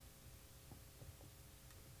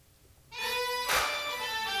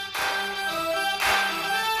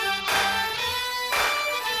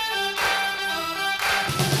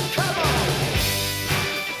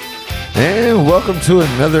welcome to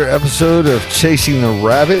another episode of Chasing the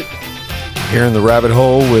Rabbit. Here in the rabbit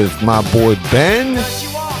hole with my boy Ben.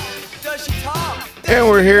 And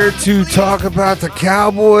we're here to talk about the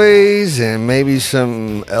Cowboys and maybe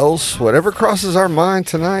some else, whatever crosses our mind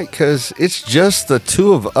tonight, because it's just the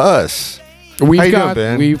two of us. We've got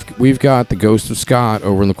the ghost of Scott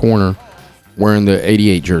over in the corner wearing the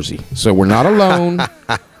 88 jersey. So we're not alone.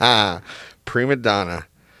 Prima donna.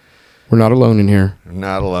 We're not alone in here.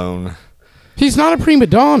 Not alone. He's not a prima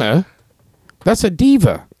donna. That's a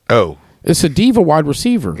diva. Oh. It's a diva wide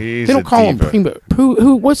receiver. He's they don't call him prima.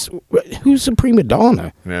 Who's a prima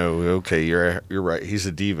donna? No, okay, you're right. He's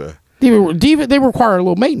a diva. Diva, they require a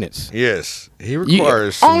little maintenance. Yes, he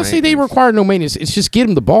requires some honestly, maintenance. they require no maintenance. It's just get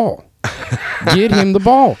him the ball. Get him the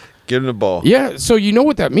ball. Give him the ball. Yeah, so you know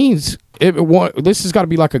what that means. This has got to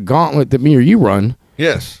be like a gauntlet that me or you run.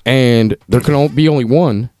 Yes. And there can be only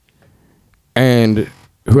one. And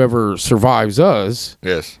whoever survives us.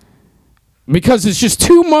 Yes. Because it's just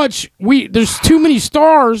too much. There's too many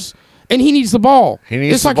stars, and he needs the ball.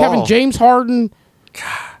 It's like having James Harden,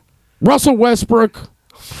 Russell Westbrook,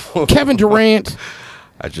 Kevin Durant.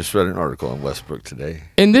 I just read an article on Westbrook today.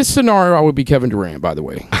 In this scenario, I would be Kevin Durant, by the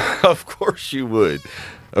way. Of course you would.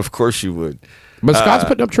 Of course you would. But Scott's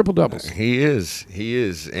putting up triple doubles. He is.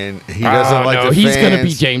 And he doesn't like the fans. He's going to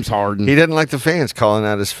be James Harden. He doesn't like the fans calling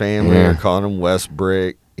out his family or calling him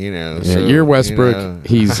Westbrook. Yeah, so, you're Westbrook.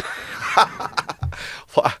 He's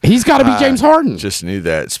got to be James Harden. Just knew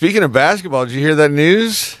that. Speaking of basketball, did you hear that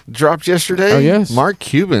news dropped yesterday? Oh, yes. Mark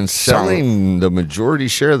Cuban selling the majority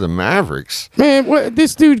share of the Mavericks. Man,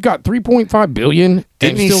 this dude got $3.5 billion.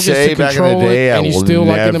 Didn't he say back in the day, I will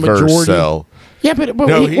never sell? Yeah, but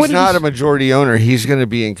no, he's not a majority owner. He's going to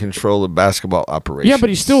be in control of basketball operations. Yeah, but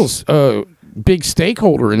he's still a big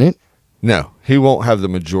stakeholder in it. No, he won't have the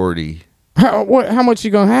majority. How much is he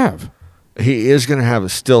going to have? He is going to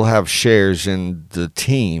still have shares in the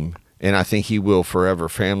team, and I think he will forever,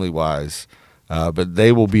 family-wise. But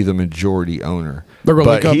they will be the majority owner.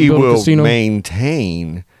 But he will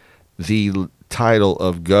maintain the title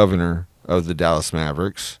of governor of the Dallas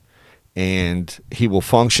Mavericks, and he will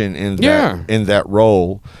function in that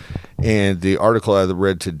role. And the article I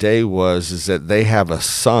read today is that they have a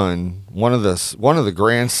son. One of the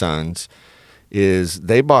grandsons is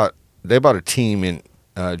they bought a team in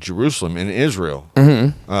Jerusalem in Israel,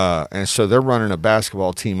 and so they're running a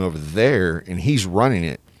basketball team over there, and he's running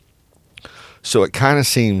it. So it kind of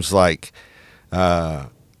seems like that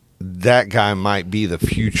guy might be the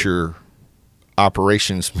future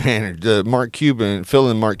operations manager, Mark Cuban,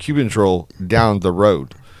 filling Mark Cuban's role down the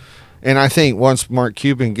road. And I think once Mark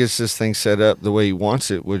Cuban gets this thing set up the way he wants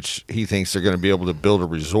it, which he thinks they're going to be able to build a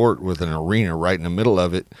resort with an arena right in the middle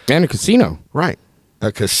of it. And a casino. Right.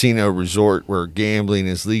 A casino resort where gambling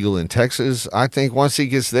is legal in Texas. I think once he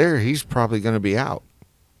gets there, he's probably going to be out.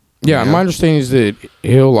 Yeah, my understanding is that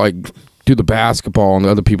he'll do the basketball and the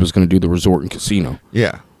other people's going to do the resort and casino.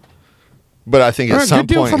 Yeah. But I think at some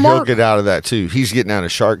point he'll get out of that too. He's getting out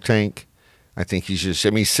of Shark Tank. I think he's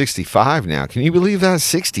 65 now. Can you believe that?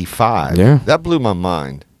 65. Yeah. That blew my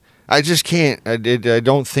mind. I just can't. I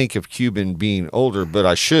don't think of Cuban being older, but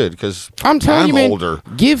I should because I'm telling you, man, older.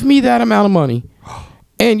 Give me that amount of money.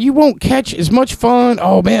 And you won't catch as much fun.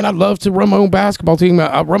 Oh, man, I'd love to run my own basketball team.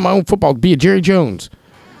 I'd run my own football, be a Jerry Jones.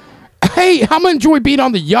 Hey, I'm going to enjoy being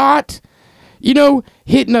on the yacht,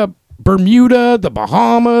 hitting up Bermuda, the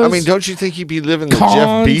Bahamas. I mean, don't you think you'd be living the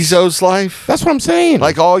Jeff Bezos life? That's what I'm saying.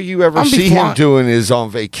 Like all you ever see him doing is on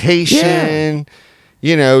vacation,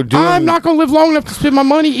 I'm not going to live long enough to spend my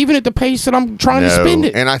money, even at the pace that I'm trying to spend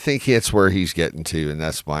it. And I think that's where he's getting to, and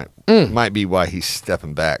that's might be why he's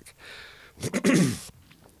stepping back.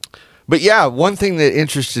 But yeah, one thing that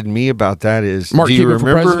interested me about that is, Mark Cuban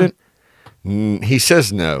for president? He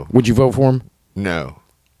says no. Would you vote for him? No.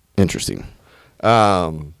 Interesting.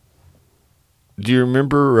 Do you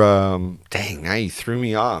remember? Dang, now you threw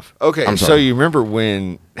me off. Okay, so you remember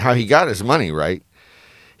how he got his money, right?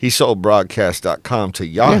 He sold broadcast.com to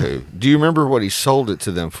Yahoo. Yeah. Do you remember what he sold it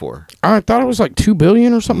to them for? I thought it was like $2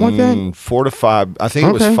 billion or something like that. 4 to 5. I think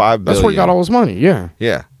it was $5 billion. That's where he got all his money. Yeah.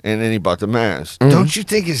 Yeah. And then he bought the Mavs. Mm-hmm. Don't you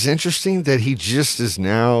think it's interesting that he just is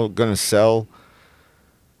now going to sell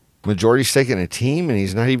majority stake in a team and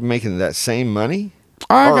he's not even making that same money?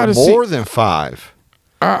 Or more than 5.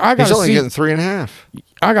 He's only getting 3.5.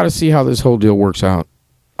 I got to see how this whole deal works out.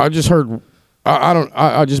 I just heard.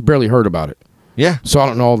 I just barely heard about it. Yeah. So I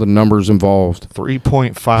don't know all the numbers involved.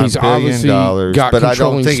 $3.5 billion, but I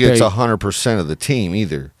don't think it's 100% of the team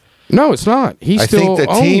either. No, it's not. I think the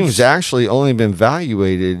team's actually only been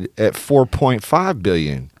valuated at $4.5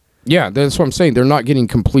 billion. Yeah, that's what I'm saying. They're not getting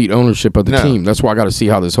complete ownership of the team. That's why I got to see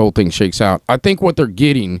how this whole thing shakes out. I think what they're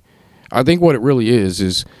getting, I think what it really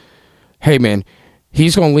is, hey, man,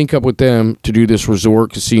 he's going to link up with them to do this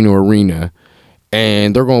resort casino arena,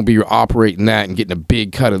 and they're going to be operating that and getting a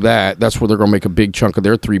big cut of that. That's where they're going to make a big chunk of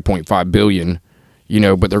their $3.5 billion,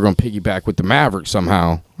 but they're going to piggyback with the Maverick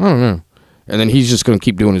somehow. I don't know. And then he's just going to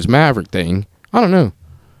keep doing his Maverick thing. I don't know.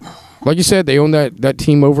 Like you said, they own that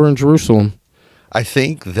team over in Jerusalem. I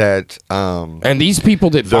think that and these people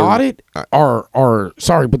that bought it are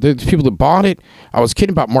sorry, but the people that bought it, I was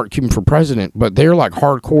kidding about Mark Cuban for president, but they're like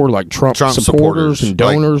hardcore like Trump supporters and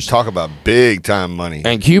donors. Like, talk about big time money.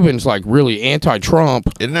 And Cuban's like really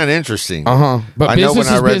anti-Trump. Isn't that interesting? But I know when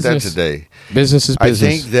I read that today. Business is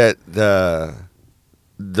business. I think that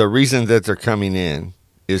the reason that they're coming in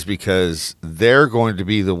is because they're going to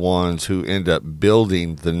be the ones who end up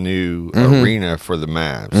building the new arena for the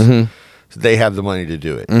Mavs. They have the money to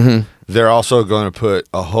do it. They're also going to put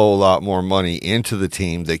a whole lot more money into the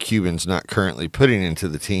team that Cuban's not currently putting into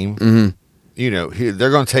the team. They're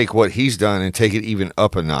going to take what he's done and take it even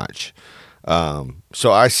up a notch.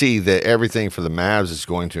 So I see that everything for the Mavs is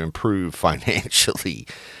going to improve financially.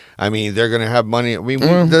 I mean, they're going to have money. I mean,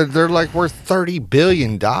 they're like worth $30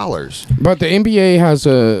 billion. But the NBA has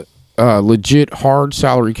a legit hard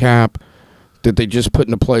salary cap that they just put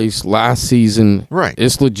into place last season. Right.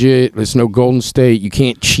 It's legit. It's no Golden State. You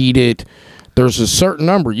can't cheat it. There's a certain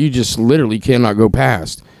number you just literally cannot go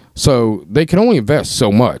past. So they can only invest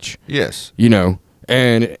so much. Yes.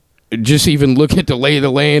 And just even look at the lay of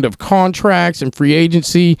the land of contracts and free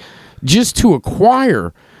agency just to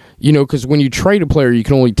acquire, because when you trade a player, you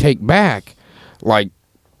can only take back like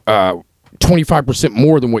 25%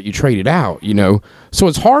 more than what you traded out, So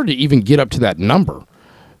it's hard to even get up to that number.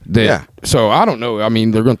 So I don't know. I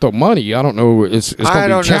mean, they're going to throw money. I don't know. It's going to be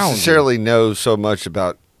challenging. I don't necessarily know so much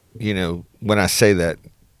about, when I say that,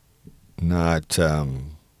 not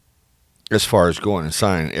as far as going and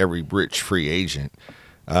signing every rich free agent.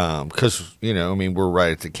 Because, we're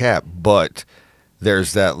right at the cap. But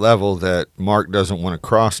there's that level that Mark doesn't want to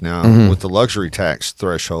cross now with the luxury tax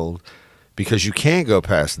threshold, because you can't go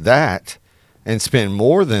past that and spend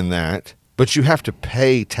more than that, but you have to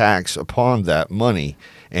pay tax upon that money.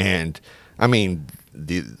 And I mean,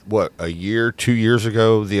 a year, 2 years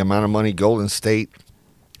ago, the amount of money Golden State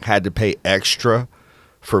had to pay extra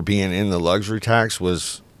for being in the luxury tax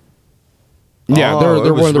was they're one of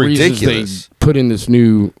the reasons they put in this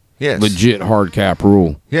new legit hard cap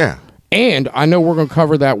rule. Yeah. And I know we're going to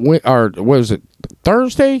cover that, what is it,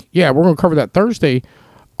 Thursday? Yeah, we're going to cover that Thursday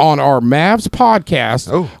on our Mavs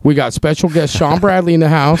podcast. We got special guest Sean Bradley in the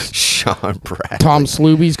house. Sean Bradley. Tom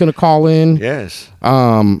Sluby's going to call in. Yes.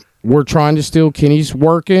 We're trying to steal. Kenny's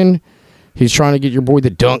working. He's trying to get your boy the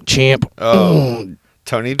dunk champ.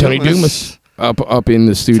 Tony Dumas up in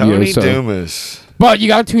the studio. Tony Dumas. But you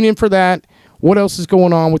got to tune in for that. What else is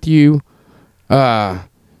going on with you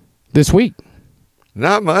this week?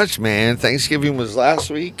 Not much, man. Thanksgiving was last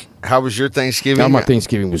week. How was your Thanksgiving? My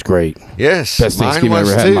Thanksgiving was great. Yes. Best Thanksgiving I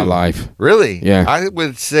ever had in my life. Really? Yeah. I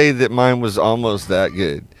would say that mine was almost that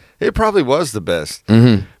good. It probably was the best.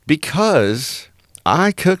 Because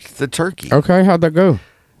I cooked the turkey. Okay, how'd that go?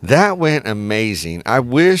 That went amazing. I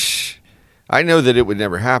know that it would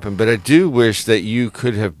never happen, but I do wish that you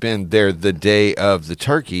could have been there the day of the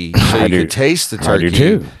turkey so you could taste the turkey. I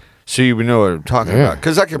do too. So you would know what I'm talking about.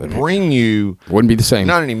 Because I could bring you... Wouldn't be the same.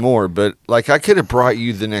 Not anymore, but like I could have brought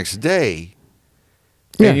you the next day,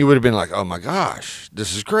 and you would have been like, oh my gosh,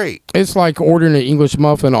 this is great. It's like ordering an English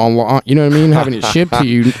muffin online, you know what I mean? Having it shipped to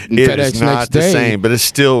you in FedEx next day. It's not the same, but it's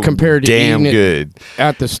still compared to damn good.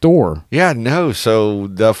 At the store. Yeah, no. So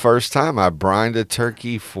the first time I brined a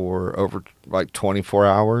turkey for over like 24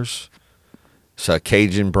 hours. It's a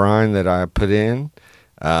Cajun brine that I put in,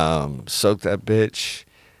 soaked that bitch,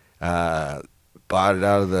 bought it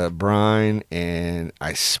out of the brine, and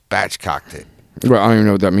I spatchcocked it. Well, I don't even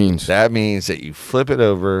know what that means. That means that you flip it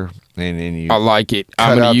over and then you. I like it.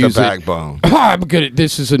 I'm going to use the backbone. I'm good at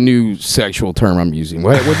this. Is a new sexual term I'm using.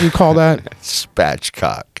 What do you call that?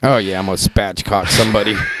 Spatchcock. Oh yeah, I'm gonna spatchcock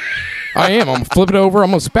somebody. I am. I'm gonna flip it over. I'm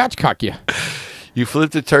gonna spatchcock you. You flip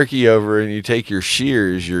the turkey over and you take your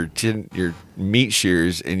shears, your meat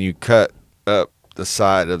shears, and you cut up the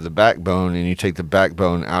side of the backbone, and you take the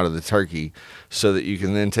backbone out of the turkey so that you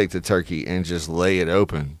can then take the turkey and just lay it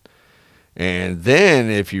open. And then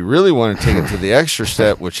if you really want to take it to the extra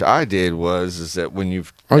step, which I did, is that when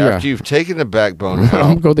after you've taken the backbone out,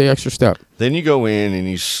 I'm go the extra step. Then you go in and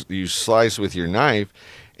you slice with your knife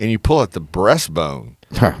and you pull out the breastbone.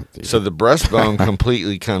 So the breastbone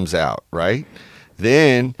completely comes out, right?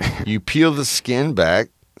 Then you peel the skin back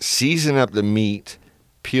season up the meat,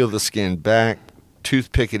 peel the skin back,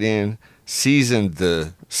 toothpick it in, season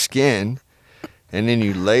the skin, and then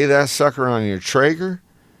you lay that sucker on your Traeger,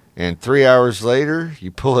 and 3 hours later,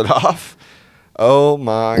 you pull it off. Oh,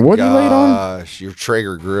 my gosh. What do you lay it on? Your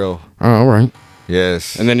Traeger grill. Oh, all right.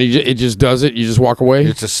 Yes. And then it just does it? You just walk away?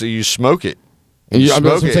 You smoke it. You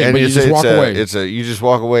smoke it, and you just walk away. You just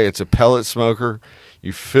walk away. It's a pellet smoker.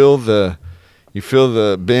 You fill the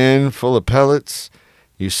bin full of pellets.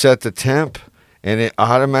 You set the temp, and it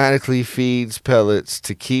automatically feeds pellets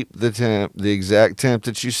to keep the exact temp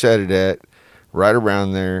that you set it at, right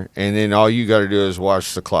around there. And then all you got to do is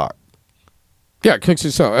watch the clock. Yeah, it cooks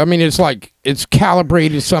itself. I mean, it's like it's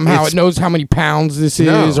calibrated somehow. It knows how many pounds this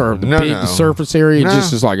is, or the big surface area. It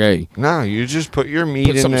just is like, hey. No, you just put your meat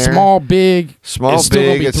in there. Small, big. Small,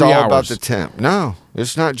 big. It's all about the temp. No,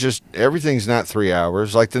 it's not just, everything's not 3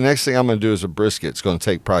 hours. Like the next thing I'm going to do is a brisket. It's going to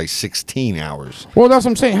take probably 16 hours. Well, that's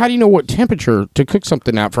what I'm saying. How do you know what temperature to cook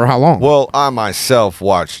something at for how long? Well, I myself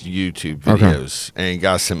watched YouTube videos and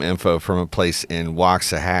got some info from a place in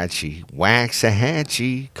Waxahachie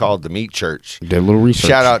called the Meat Church. Did a little research.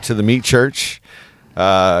 Shout out to the Meat Church.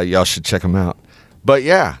 Y'all should check them out. But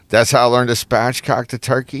yeah, that's how I learned to spatchcock the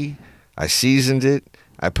turkey. I seasoned it.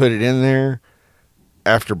 I put it in there.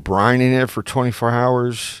 After brining it for 24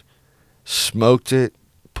 hours, smoked it,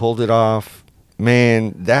 pulled it off.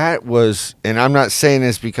 Man, that was, and I'm not saying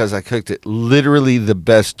this because I cooked it, literally the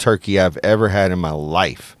best turkey I've ever had in my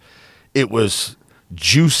life. It was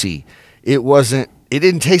juicy. It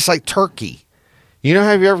didn't taste like turkey. You know,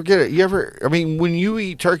 have you ever I mean, when you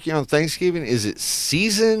eat turkey on Thanksgiving, is it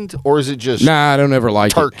seasoned or is it just Nah, I don't ever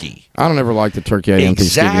like turkey? I don't ever like the turkey on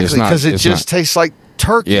Thanksgiving. Exactly, because it just tastes like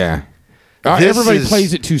turkey. Yeah. Everybody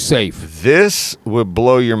plays it too safe. This would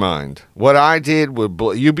blow your mind. What I did would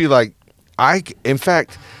blow. You'd be like, in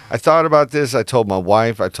fact, I thought about this. I told my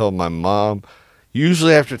wife. I told my mom.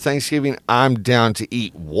 Usually after Thanksgiving, I'm down to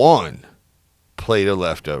eat one plate of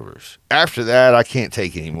leftovers. After that, I can't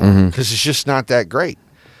take anymore because it's just not that great.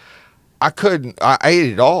 I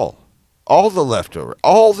ate it all. All the leftover.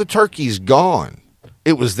 All the turkey's gone.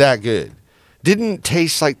 It was that good. Didn't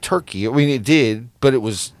taste like turkey. I mean, it did, but it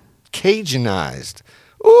was Cajunized.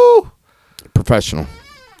 Ooh, professional.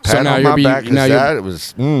 So now you'll be that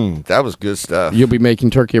was good stuff. You'll be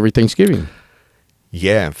making turkey every Thanksgiving.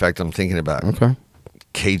 Yeah, in fact, I'm thinking about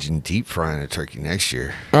Cajun deep frying a turkey next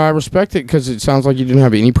year. I respect it because it sounds like you didn't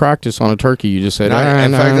have any practice on a turkey. You just said,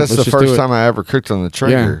 in fact, that's the first time I ever cooked on the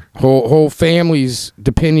Traeger. Yeah. Whole families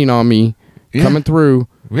depending on me coming through.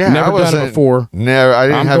 Yeah, never done it before. Never, I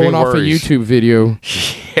didn't have any worries. I'm going off a YouTube video.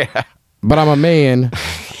 Yeah. But I'm a man.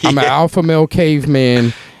 I'm an alpha male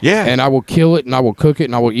caveman. Yeah. And I will kill it, and I will cook it,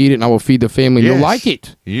 and I will eat it, and I will feed the family. Yes. You'll like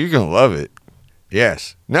it. You're going to love it.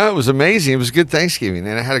 Yes. No, it was amazing. It was a good Thanksgiving.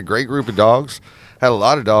 And I had a great group of dogs. Had a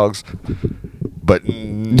lot of dogs. But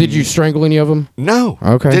did you strangle any of them? No.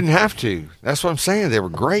 Okay. Didn't have to. That's what I'm saying. They were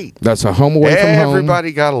great. That's a home away from home.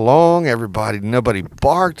 Everybody got along. Nobody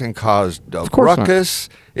barked and caused a ruckus.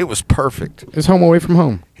 Not. It was perfect. It's home away from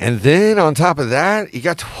home. And then on top of that, you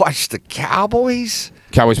got to watch the Cowboys.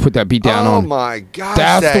 Cowboys put that beat down on. Oh my gosh.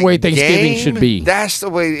 That's the way Thanksgiving should be. That's the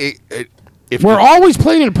way if we're always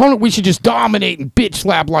playing an opponent, we should just dominate and bitch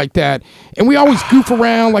slap like that. And we always goof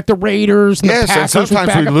around like the Raiders and the Packers with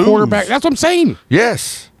backup quarterback. That's what I'm saying.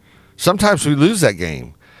 Yes. Sometimes we lose that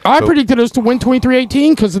game. I predicted us to win 23-18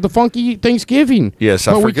 because of the funky Thanksgiving. Yes,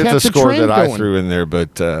 I forget the score that I threw in there,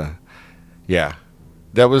 but yeah.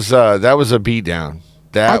 That was a beatdown.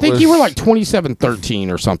 I think you were like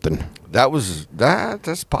 27-13 or something.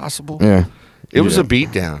 That's possible. Yeah. It was a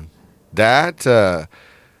beatdown. The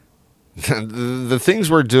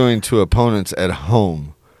things we're doing to opponents at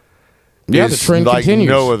home the trend like continues.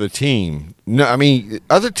 No other team. No, I mean,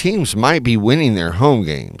 other teams might be winning their home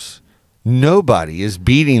games. Nobody is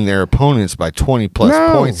beating their opponents by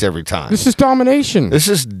 20-plus points every time. This is domination.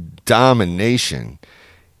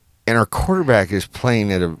 And our quarterback is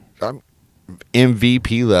playing at a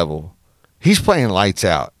MVP level. He's playing lights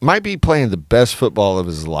out. Might be playing the best football of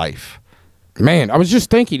his life. Man, I was just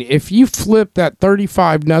thinking, if you flip that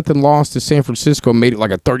 35-0 loss to San Francisco and made it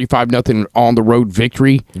like a 35-0 on-the-road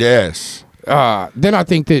victory, yes, then I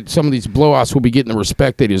think that some of these blowouts will be getting the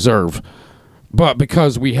respect they deserve. But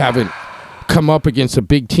because we haven't come up against a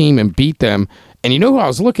big team and beat them, and you know who I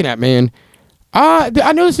was looking at, man?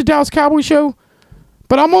 I know it's the Dallas Cowboys show,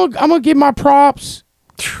 but I'm gonna give my props.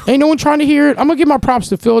 Ain't no one trying to hear it. I'm gonna give my props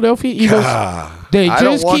to Philadelphia Eagles. They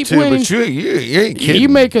just keep winning. But you ain't kidding. You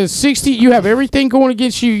make a 60. You have everything going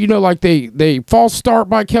against you. You know, like they false start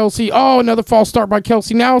by Kelsey. Oh, another false start by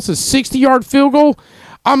Kelsey. Now it's a 60-yard field goal.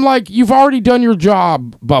 I'm like, you've already done your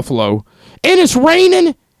job, Buffalo. And it's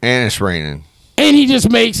raining. And he just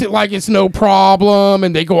makes it like it's no problem,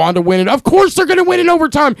 and they go on to win it. Of course they're going to win in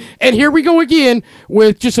overtime. And here we go again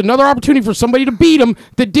with just another opportunity for somebody to beat them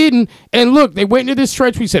that didn't. And look, they went into this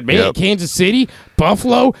stretch. We said, man, Kansas City,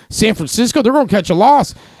 Buffalo, San Francisco, they're going to catch a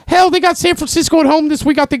loss. Hell, they got San Francisco at home this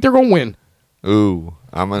week. I think they're going to win. Ooh,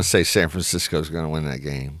 I'm going to say San Francisco's going to win that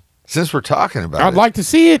game. Since we're talking about I'd like to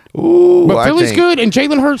see it. Ooh, but Philly's good, and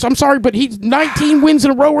Jalen Hurts, I'm sorry, but he's 19 wins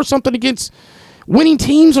in a row or something against winning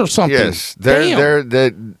teams or something. Yes,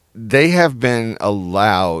 they have been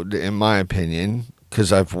allowed, in my opinion,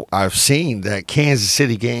 because I've seen that Kansas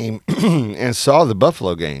City game and saw the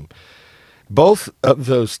Buffalo game. Both of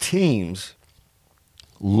those teams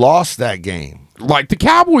lost that game. Like the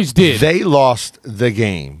Cowboys did. They lost the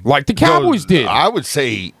game. Like the Cowboys did. I would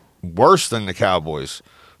say worse than the Cowboys.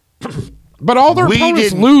 But all their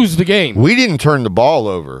opponents lose the game. We didn't turn the ball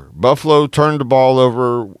over. Buffalo turned the ball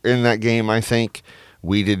over in that game, I think.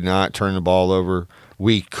 We did not turn the ball over.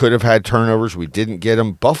 We could have had turnovers. We didn't get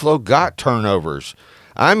them. Buffalo got turnovers.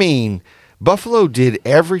 I mean, Buffalo did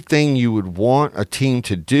everything you would want a team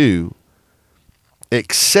to do,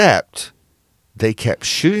 except they kept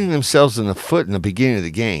shooting themselves in the foot in the beginning of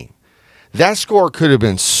the game. That score could have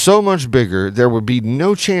been so much bigger. There would be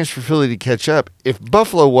no chance for Philly to catch up if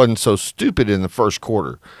Buffalo wasn't so stupid in the first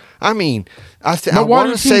quarter. I mean, I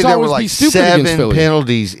want to say there were like 7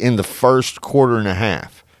 penalties in the first quarter and a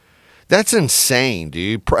half. That's insane,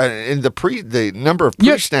 dude. And the number of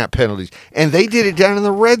pre-snap penalties, and they did it down in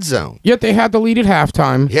the red zone. Yet they had the lead at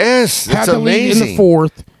halftime. Yes, had the lead in the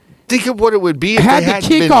fourth. Think of what it would be if had they had the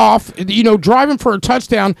kickoff, driving for a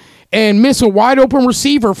touchdown and miss a wide open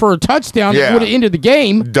receiver for a touchdown that would have ended the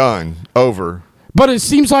game. Done. Over. But it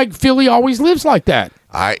seems like Philly always lives like that.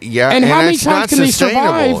 And how many times can they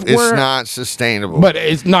survive? It's not sustainable. But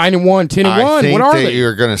it's 9-1, 10-1. I think what are that they?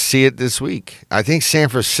 You're going to see it this week. I think San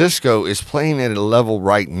Francisco is playing at a level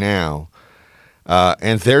right now,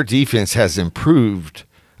 and their defense has improved.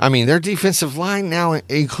 I mean, their defensive line now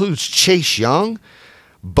includes Chase Young,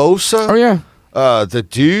 Bosa. Oh, yeah. The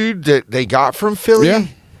dude that they got from Philly. Yeah.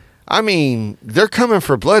 I mean, they're coming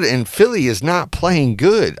for blood, and Philly is not playing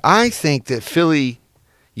good. I think that Philly,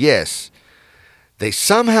 yes, they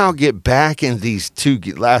somehow get back in these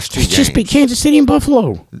last two games. It's just beat Kansas City and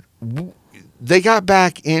Buffalo. They got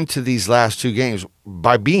back into these last two games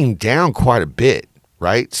by being down quite a bit,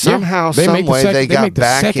 right? Somehow, some way, they got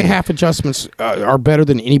back in. The second half adjustments are better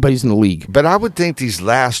than anybody's in the league. But I would think these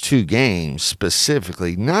last two games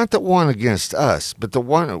specifically, not the one against us, but the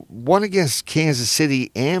one against Kansas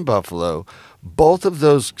City and Buffalo, both of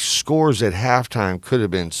those scores at halftime could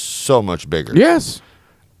have been so much bigger. Yes.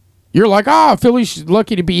 You're like, Philly's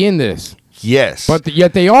lucky to be in this. Yes. But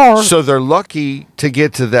yet they are. So they're lucky to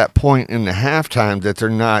get to that point in the halftime that they're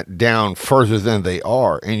not down further than they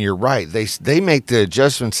are. And you're right. They make the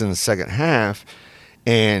adjustments in the second half,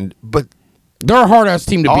 but they're a hard-ass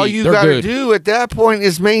team to beat. All you got to do at that point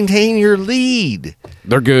is maintain your lead.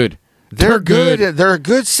 They're good. They're good. They're a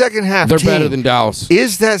good second half team. They're better than Dallas.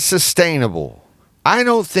 Is that sustainable? I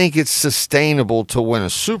don't think it's sustainable to win a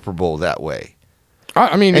Super Bowl that way.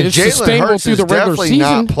 I mean, it's sustainable through the regular season.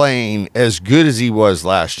 Not playing as good as he was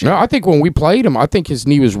last year. No, I think when we played him, I think his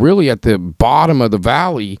knee was really at the bottom of the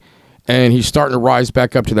valley, and he's starting to rise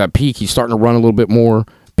back up to that peak. He's starting to run a little bit more,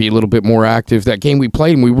 be a little bit more active. That game we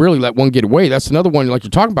played him, we really let one get away. That's another one like you're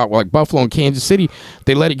talking about, like Buffalo and Kansas City.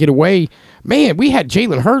 They let it get away. Man, we had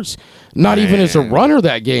Jalen Hurts not even as a runner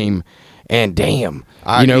that game, and damn.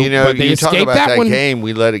 But they you talk about that one. Game,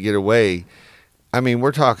 we let it get away. I mean,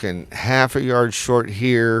 we're talking half a yard short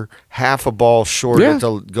here, half a ball short at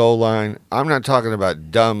the goal line. I'm not talking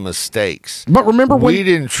about dumb mistakes. But remember we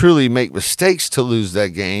didn't truly make mistakes to lose that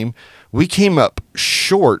game. We came up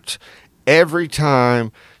short every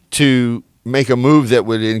time to make a move that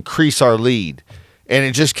would increase our lead. And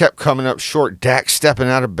it just kept coming up short. Dak stepping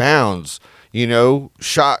out of bounds,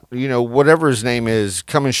 shot, whatever his name is,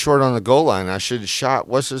 coming short on the goal line. I should have shot,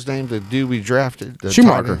 what's his name, the dude we drafted?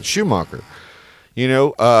 Schumacher.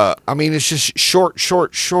 I mean, it's just short,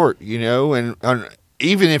 and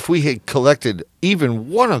even if we had collected even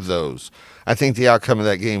one of those, I think the outcome of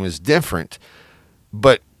that game is different.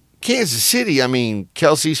 But Kansas City, I mean,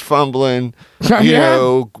 Kelsey's fumbling,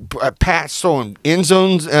 Pat's throwing end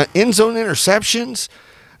zone interceptions.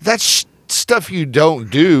 That's stuff you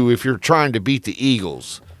don't do if you're trying to beat the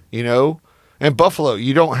Eagles, And Buffalo,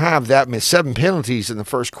 you don't have that 7 penalties in the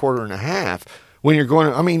first quarter and a half when you're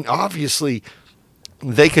going. I mean, obviously.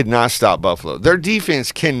 They could not stop Buffalo. Their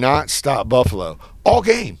defense cannot stop Buffalo all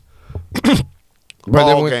game.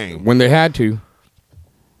 All game. When they had to.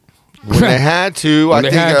 When they had to, when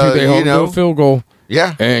they hold a field goal.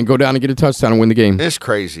 Yeah. And go down and get a touchdown and win the game. It's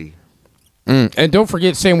crazy. And don't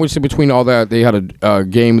forget, sandwiched in between all that, they had a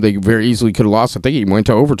game they very easily could have lost. I think it went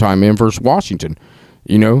to overtime, man, versus Washington,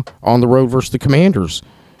 on the road versus the Commanders,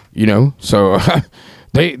 So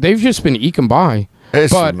they've just been eking by.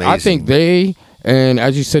 It's but amazing. I think and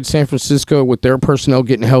as you said, San Francisco, with their personnel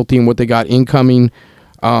getting healthy and what they got incoming,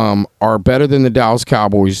 are better than the Dallas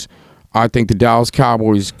Cowboys. I think the Dallas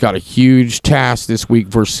Cowboys got a huge task this week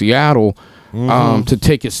versus Seattle to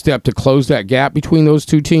take a step to close that gap between those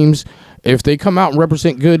two teams. If they come out and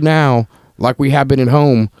represent good now, like we have been at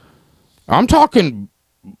home, I'm talking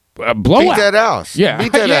blowout. Beat that ass. Yeah.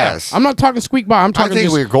 Beat that ass. I'm not talking squeak by. I'm talking I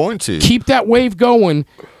think we're going to. Keep that wave going.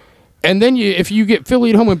 And then if you get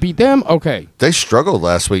Philly at home and beat them, okay. They struggled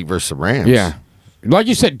last week versus the Rams. Yeah. Like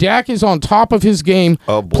you said, Dak is on top of his game,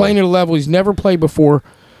 playing at a level he's never played before.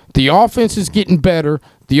 The offense is getting better.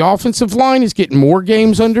 The offensive line is getting more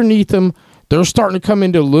games underneath them. They're starting to come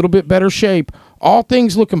into a little bit better shape. All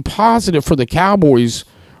things looking positive for the Cowboys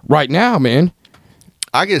right now, man.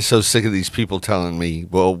 I get so sick of these people telling me,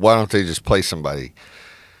 well, why don't they just play somebody?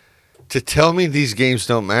 To tell me these games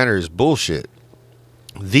don't matter is bullshit.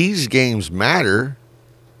 These games matter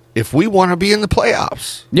if we want to be in the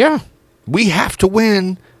playoffs. Yeah. We have to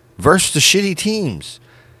win versus the shitty teams.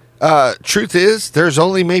 Truth is, there's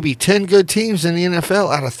only maybe 10 good teams in the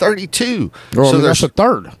NFL out of 32. Well, so that's a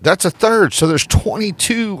third. That's a third. So there's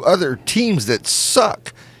 22 other teams that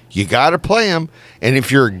suck. You got to play them. And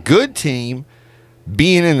if you're a good team,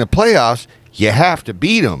 being in the playoffs, you have to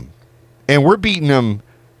beat them. And we're beating them,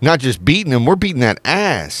 not just beating them, we're beating that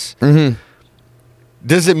ass. Mm-hmm.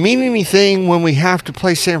 Does it mean anything when we have to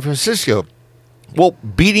play San Francisco? Well,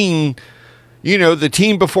 beating, the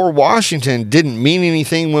team before Washington didn't mean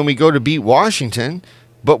anything when we go to beat Washington,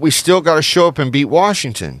 but we still got to show up and beat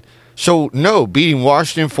Washington. So, no, beating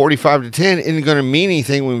Washington 45-10 isn't going to mean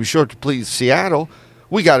anything when we show up to play Seattle.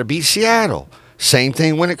 We got to beat Seattle. Same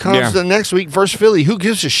thing when it comes to the next week versus Philly. Who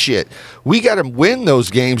gives a shit? We got to win those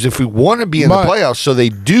games if we want to be in the playoffs, so they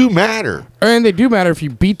do matter. And they do matter if you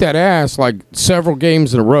beat that ass like several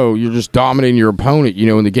games in a row. You're just dominating your opponent,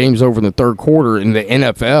 and the game's over in the third quarter in the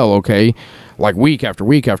NFL, okay, like week after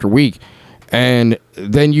week after week. And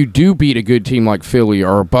then you do beat a good team like Philly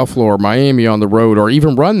or Buffalo or Miami on the road or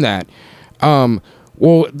even run that.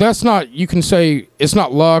 Well, that's not, you can say it's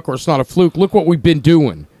not luck or it's not a fluke. Look what we've been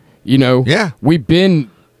doing. Yeah, we've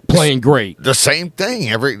been playing great. The same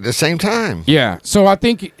thing the same time. Yeah, so I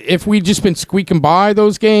think if we'd just been squeaking by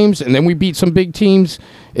those games and then we beat some big teams,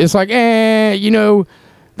 it's like,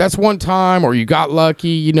 that's one time, or you got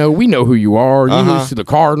lucky. We know who you are. You lose to the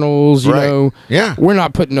Cardinals. You know, yeah, we're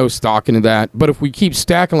not putting no stock into that. But if we keep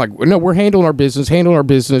stacking, like, no, we're handling our business, and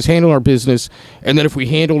then if we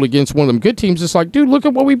handle against one of them good teams, it's like, dude, look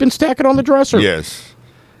at what we've been stacking on the dresser. Yes.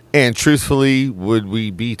 And truthfully, would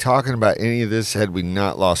we be talking about any of this had we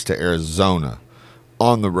not lost to Arizona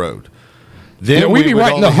on the road? Then we'd be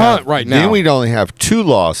right in the hunt right now. Then we'd only have 2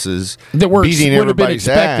 losses that were beating everybody's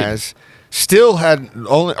ass. Still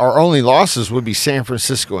our only losses would be San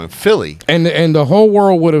Francisco and Philly. And the whole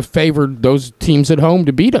world would have favored those teams at home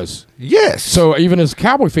to beat us. Yes. So even as a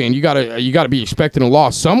Cowboy fan, you gotta be expecting a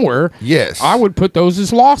loss somewhere. Yes. I would put those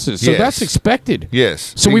as losses. So that's expected.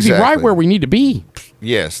 Yes. So we'd be right where we need to be.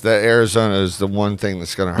 Yes, that Arizona is the one thing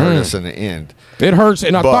that's going to hurt us in the end. It hurts,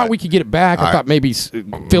 and I thought we could get it back. I thought maybe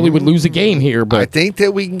Philly would lose a game here, but I think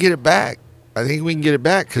that we can get it back. I think we can get it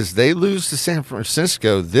back because they lose to San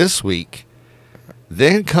Francisco this week,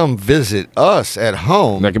 then come visit us at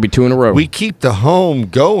home. That could be 2 in a row. We keep the home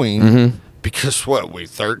going because we're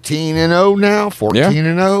 13-0 now,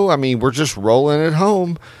 14-0. I mean, we're just rolling at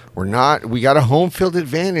home. We got a home field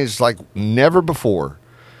advantage like never before.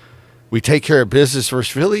 We take care of business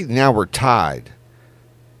versus Philly. Now we're tied.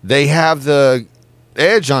 They have the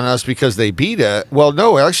edge on us because they beat us. Well,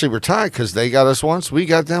 no, actually we're tied because they got us once. We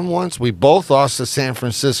got them once. We both lost to San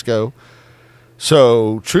Francisco.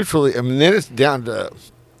 So, truthfully, I mean, then it's down to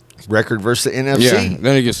record versus the NFC. Yeah,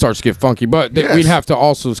 then it starts to get funky. But we'd have to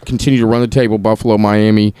also continue to run the table, Buffalo,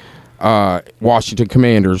 Miami, Washington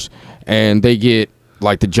Commanders, and they get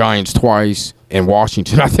like the Giants twice and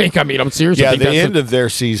Washington, I think. I mean, I'm serious. Yeah, I think the end of their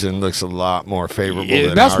season looks a lot more favorable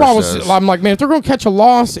than that's ours why I'm like, man, if they're going to catch a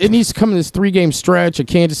loss, it needs to come in this 3-game stretch of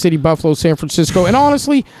Kansas City, Buffalo, San Francisco. And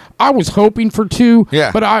honestly, I was hoping for 2.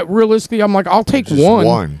 Yeah. But realistically, I'm like, I'll take just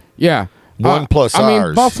one. Yeah. 1 plus ours. I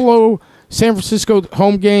mean, Buffalo, San Francisco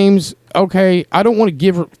home games, okay. I don't want to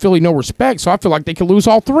give Philly no respect, so I feel like they could lose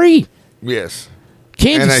all 3. Yes.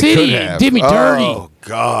 Kansas City did me dirty. Oh,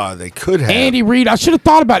 God, they could have. Andy Reid. I should have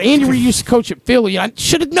thought about it. Andy Reid used to coach at Philly. I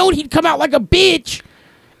should have known he'd come out like a bitch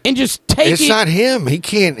and just take it. It's not him. He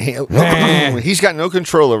can't. He's got no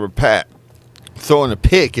control over Pat throwing a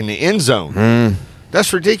pick in the end zone.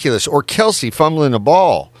 That's ridiculous. Or Kelsey fumbling a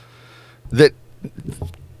ball.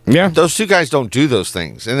 Those two guys don't do those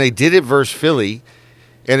things. And they did it versus Philly,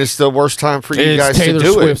 and it's the worst time for you guys to do it. It's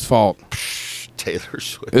Taylor Swift's fault. Taylor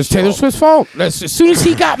Swift. It's Taylor Swift's fault. As soon as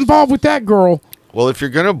he got involved with that girl. Well, if you're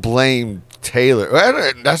going to blame Taylor,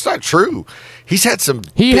 that's not true. He's had some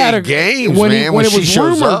big games, man, when she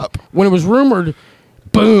shows up. When it was rumored,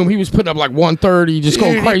 boom, he was putting up like 130, just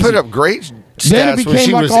going crazy. He put up great stats then it became when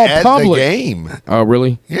she like was all at public. The game. Oh,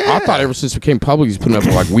 really? Yeah. I thought ever since it became public, he's putting up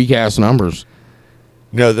like weak-ass numbers.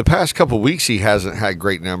 No, the past couple of weeks he hasn't had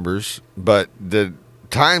great numbers, but the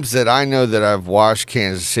times that I know that I've watched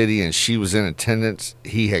Kansas City and she was in attendance,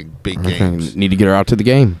 he had big games. Need to get her out to the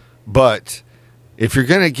game. But if you're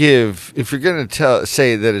gonna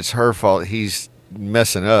say that it's her fault, he's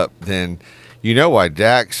messing up, then you know why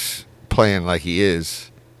Dak's playing like he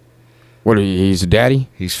is. What? He's a daddy?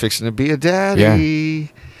 He's fixing to be a daddy. Yeah.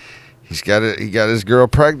 He got his girl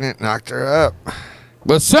pregnant, knocked her up.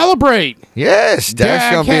 Let's celebrate. Yes,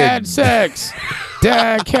 Dak had sex.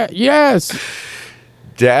 Yes.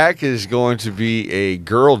 Dak is going to be a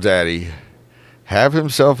girl daddy. Have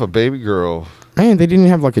himself a baby girl. Man, they didn't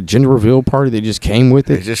have like a gender reveal party. They just came with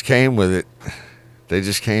it. They just came with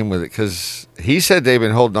it because he said they've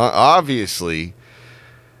been holding on. Obviously,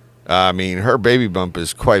 I mean, her baby bump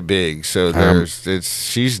is quite big, so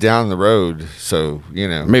she's down the road. So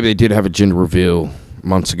maybe they did have a gender reveal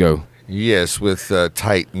months ago. Yes, with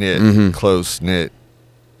tight knit, close knit.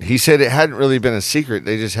 He said it hadn't really been a secret.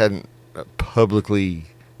 They just hadn't publicly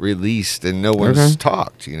released, and no one's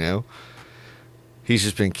talked. He's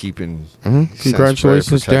just been keeping.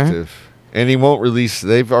 Congratulations, Dad. And he won't release.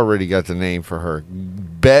 They've already got the name for her.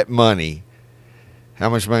 Bet money. How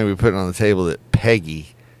much money we putting on the table that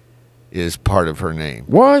Peggy is part of her name?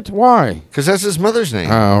 What? Why? Because that's his mother's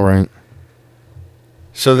name. Oh, right.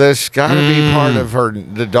 So that's got to be part of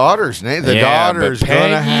the daughter's name. The daughter's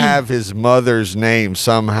going to have his mother's name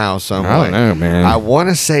somehow, some way. I don't know, man. I want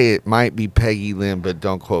to say it might be Peggy Lynn, but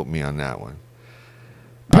don't quote me on that one.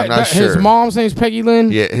 I'm not sure. His mom's name is Peggy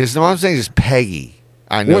Lynn? Yeah, his mom's name is Peggy.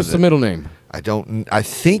 I know. What's the middle name? I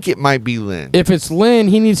think it might be Lynn. If it's Lynn,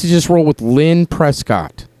 he needs to just roll with Lynn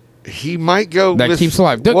Prescott. He might go that keeps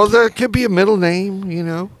alive. Well, there could be a middle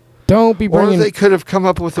name, Don't be bringing... Or they could have come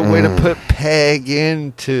up with a way to put Peg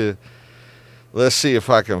into... Let's see if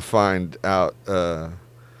I can find out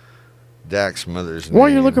Dak's mother's name. While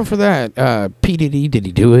you're looking for that, P. Diddy, did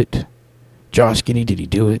he do it? Josh Giddey, did he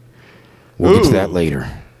do it? We'll get to that later.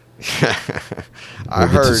 I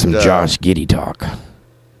heard some Josh Giddey talk.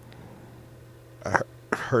 I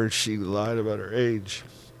heard she lied about her age.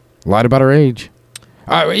 Lied about her age?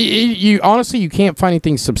 Honestly, you can't find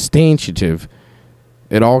anything substantive.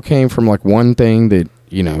 It all came from like one thing that,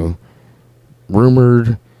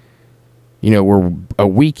 rumored, we're a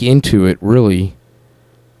week into it, really,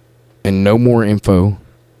 and no more info,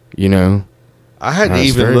 I had to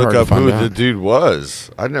even look up who the dude was.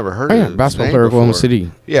 I'd never heard of him. Basketball player of Oklahoma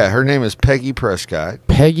City. Yeah, her name is Peggy Prescott.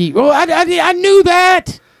 Peggy. Well, I knew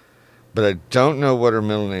that. But I don't know what her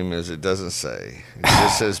middle name is. It doesn't say. It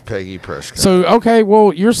just says Peggy Prescott. So, okay,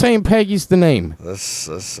 well, you're saying Peggy's the name. It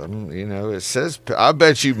says, I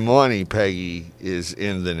bet you money Peggy is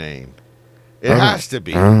in the name. It has to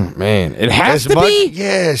be. Oh, man. It has to be?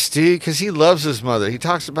 Yes, dude, because he loves his mother. He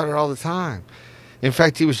talks about her all the time. In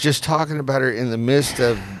fact, he was just talking about her in the midst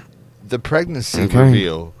of the pregnancy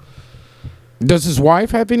reveal. Does his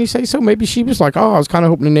wife have any say so? Maybe she was like, I was kind of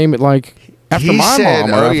hoping to name it like after my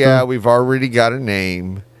mom. Oh, yeah, we've already got a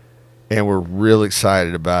name, and we're real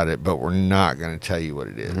excited about it, but we're not going to tell you what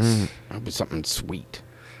it is. That'd be something sweet.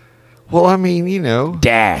 Well, I mean,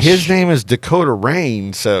 Dash. His name is Dakota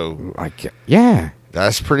Rain, so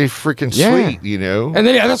that's pretty freaking sweet, And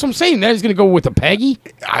then that's what I'm saying. That he's going to go with a Peggy.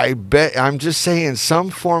 I bet. I'm just saying some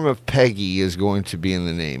form of Peggy is going to be in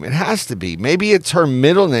the name. It has to be. Maybe it's her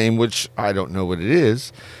middle name, which I don't know what it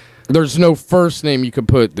is. There's no first name you could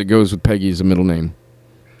put that goes with Peggy as a middle name.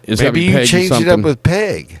 Maybe you change it up with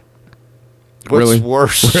Peg. What's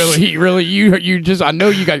worse? Really? You just, I know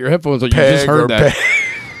you got your headphones on. You just heard that.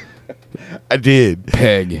 I did.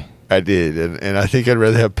 Peg. I did. And I think I'd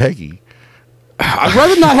rather have Peggy. I'd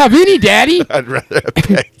rather not have any, Daddy. I'd rather have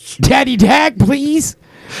Peggy. Daddy Dak, please.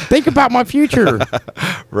 Think about my future.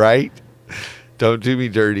 Right? Don't do me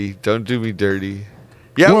dirty. Don't do me dirty.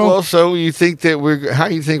 Yeah, well, so you think that how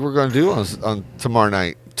you think we're going to do on tomorrow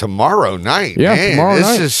night? tomorrow night. Yeah, man. tomorrow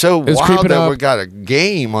night. This is so It's wild that up. we got a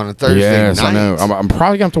game on a Thursday night. Yes, I know. I'm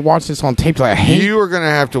probably going to have to watch this on tape. You are going to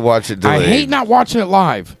have to watch it delayed. I hate not watching it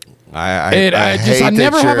live. I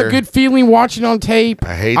never have a good feeling watching on tape.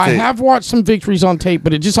 I have watched some victories on tape,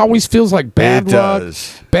 but it just always feels like bad luck,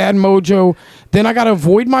 bad mojo. Then I got to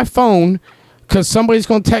avoid my phone because somebody's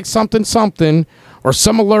going to text something, or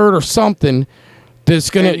some alert or something that's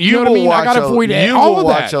going to, you know what I mean? I got to avoid all of that. You will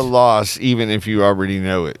watch a loss even if you already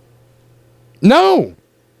know it. No.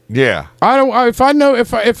 Yeah. I don't. If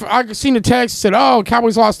I seen a text that said, "Oh,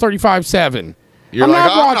 Cowboys lost 35-7," I'm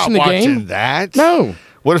not watching the game. That. No.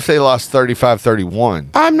 What if they lost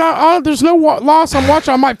 35-31? I'm not. There's no loss I'm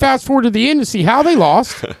watching. I might fast forward to the end to see how they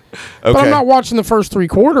lost. Okay. But I'm not watching the first 3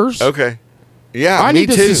 quarters. Okay. Yeah, I need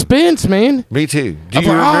the suspense, man. Me too. Do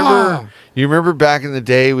you remember? You remember back in the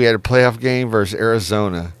day we had a playoff game versus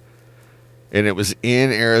Arizona, and it was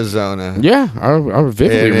in Arizona. Yeah, I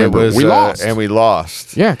vividly remember. We lost. And we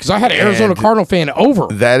lost. Yeah, because I had an Arizona Cardinal fan over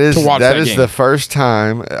to watch that game. The first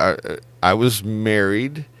time I was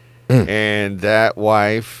married. And that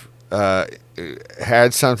wife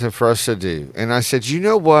had something for us to do. And I said, you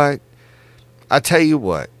know what? I tell you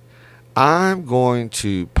what. I'm going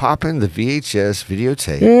to pop in the VHS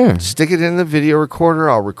videotape, stick it in the video recorder.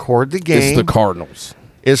 I'll record the game. It's the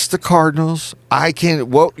Cardinals.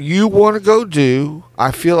 What you want to go do,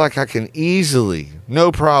 I feel like I can easily,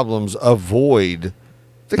 no problems, avoid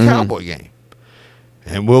the Cowboy game.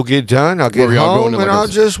 And we'll get done. I'll get home and I'll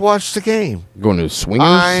just watch the game. Going to swingers?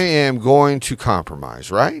 I am going to compromise,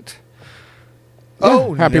 right? Yeah,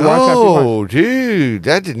 oh, happy no, wife. Dude.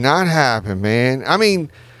 That did not happen, man. I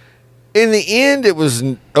mean, in the end, it was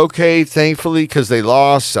okay, thankfully, because they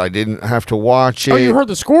lost. I didn't have to watch it. Oh, you heard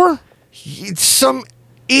the score? It's some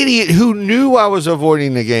idiot who knew I was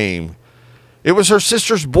avoiding the game. It was her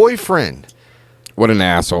sister's boyfriend. What an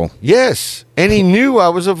asshole. Yes, and he knew I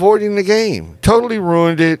was avoiding the game. Totally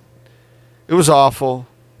ruined it. It was awful.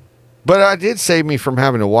 But it did save me from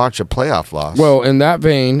having to watch a playoff loss. Well, in that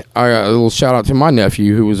vein, I got a little shout out to my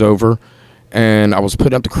nephew who was over, and I was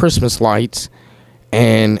putting up the Christmas lights,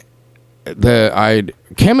 and I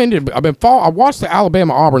watched the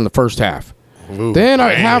Alabama-Auburn the first half. Ooh, then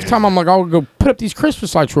at halftime, I'm like, I'll go put up these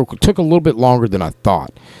Christmas lights real quick. Took a little bit longer than I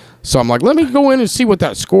thought. So I'm like, let me go in and see what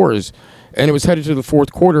that score is. And it was headed to the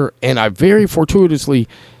fourth quarter, and I very fortuitously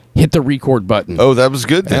hit the record button. Oh, that was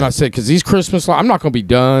good then. And I said, because these Christmas lights, I'm not going to be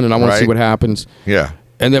done, and I want to see what happens. Yeah.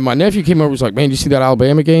 And then my nephew came over and was like, man, did you see that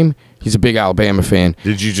Alabama game? He's a big Alabama fan.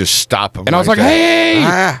 Did you just stop him? And I was like, hey,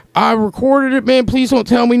 I recorded it, man. Please don't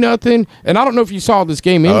tell me nothing. And I don't know if you saw this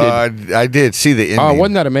game ended. I did see the ending.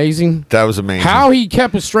 Wasn't that amazing? That was amazing. How he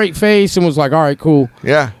kept a straight face and was like, all right, cool.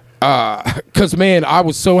 Yeah. Because, man, I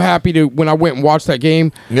was so happy when I went and watched that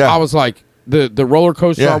game. Yeah. I was like, the roller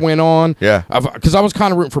coaster I went on. Yeah. Because I was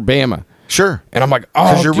kind of rooting for Bama. Sure. And I'm like,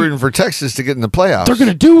 oh, because you're rooting for Texas to get in the playoffs. They're going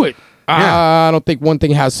to do it. Yeah. I don't think one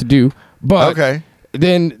thing has to do. But okay.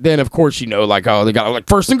 Then of course, they got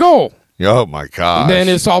first and goal. Oh, my God. Then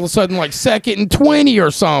it's all of a sudden like 2nd and 20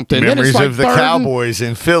 or something. Memories then it's like of the Cowboys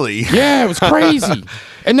in Philly. Yeah, it was crazy.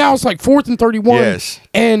 And now it's like 4th and 31. Yes.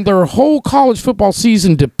 And their whole college football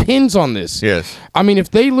season depends on this. Yes. I mean,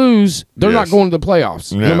 if they lose, they're not going to the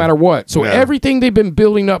playoffs no matter what. So everything they've been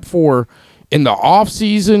building up for in the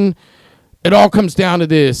offseason, it all comes down to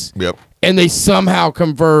this. Yep. And they somehow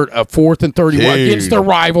convert a 4th and 31 against their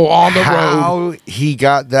rival on the road. How he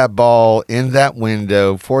got that ball in that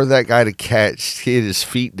window for that guy to catch, hit his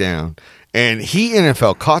feet down. And he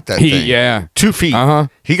NFL caught that thing. Yeah. 2 feet.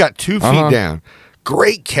 He got 2 feet down.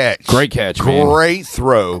 Great catch. Great catch, man. Great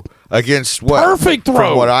throw against what? Perfect throw.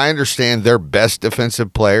 From what I understand, their best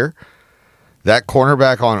defensive player. That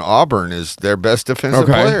cornerback on Auburn is their best defensive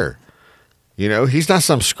player. You know, he's not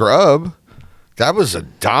some scrub. That was a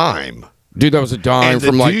dime. Dude, that was a dime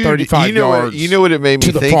from like 35 yards. You know what it made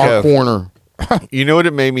me think of? To the far corner. You know what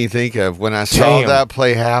it made me think of when I saw that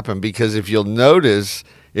play happen? Because if you'll notice,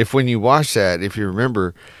 when you watch that, if you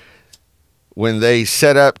remember, when they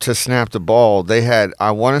set up to snap the ball, they had,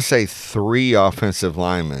 I want to say, 3 offensive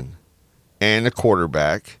linemen and a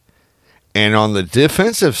quarterback. And on the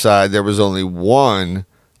defensive side, there was only 1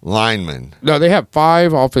 lineman. No, they have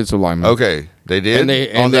 5 offensive linemen. Okay, they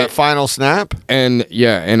did? On that final snap? And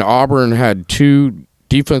Auburn had 2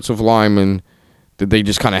 defensive linemen that they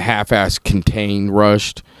just kind of half-ass contained,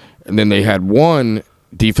 rushed. And then they had 1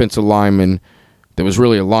 defensive lineman that was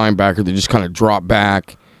really a linebacker that just kind of dropped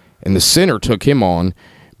back. And the center took him on,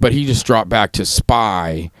 but he just dropped back to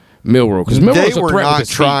spy. Milroe, because Milroe's a threat. They were not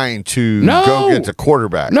trying to go get the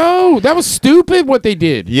quarterback. No, that was stupid what they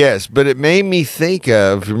did. Yes, but it made me think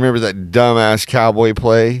of, remember that dumbass Cowboy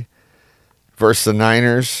play versus the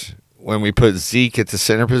Niners when we put Zeke at the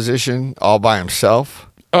center position all by himself?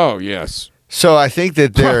 Oh, yes. So I think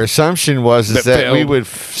that their assumption was that we would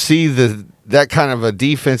see that kind of a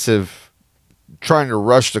defensive trying to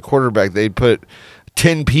rush the quarterback. They'd put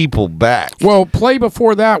 10 people back. Well, play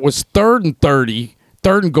before that was 3rd and 30.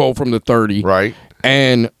 3rd and goal from the 30. Right.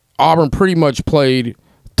 And Auburn pretty much played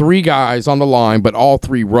 3 guys on the line, but all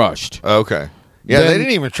 3 rushed. Okay. Yeah, they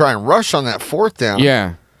didn't even try and rush on that 4th down.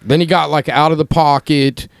 Yeah. Then he got out of the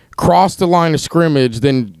pocket, crossed the line of scrimmage,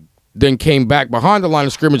 then came back behind the line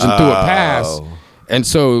of scrimmage and threw a pass. And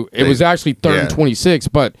so it was actually 3rd and 26.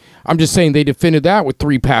 But I'm just saying they defended that with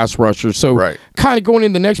 3 pass rushers. So kind of going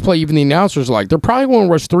in the next play, even the announcers they're probably going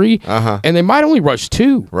to rush 3, and they might only rush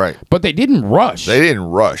 2. Right. But they didn't rush. They didn't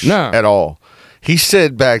rush at all. He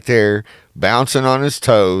stood back there bouncing on his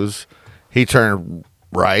toes. He turned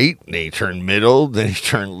right, and he turned middle, then he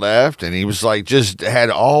turned left, and he was just had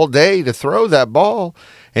all day to throw that ball,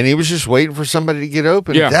 and he was just waiting for somebody to get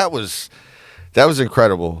open. Yeah. That was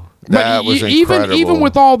incredible. That was incredible. Even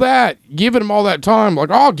with all that, giving him all that time,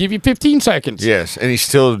 I'll give you 15 seconds. Yes, and he's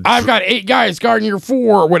still. I've got 8 guys guarding your 4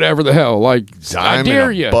 or whatever the hell. I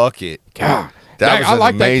dare you. Bucket. God, that was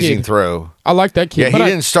an amazing throw. I like that kid. Yeah, he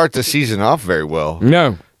didn't start the season off very well.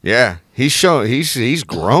 No. Yeah, he's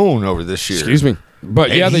grown over this year. Excuse me,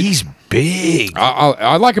 but he's big.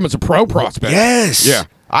 I like him as a pro prospect. Yes. Yeah.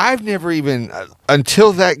 I've never even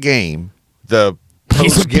until that game the.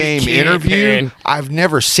 Post-game interview, man. I've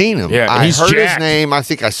never seen him. Yeah, I heard his name. I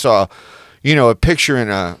think I saw, a picture in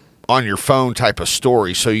on your phone type of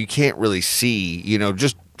story, so you can't really see,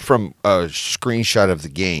 just from a screenshot of the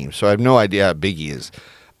game. So I have no idea how big he is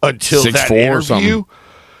until that interview.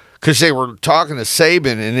 Because they were talking to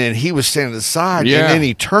Saban, and then he was standing to the side, and then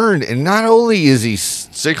he turned, and not only is he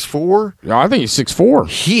 6'4", I think he's 6'4".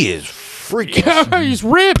 He is freaking he's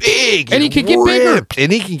ripped, big, and he can get bigger.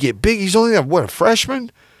 And he can get big. He's only a freshman?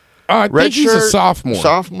 I think he's a sophomore.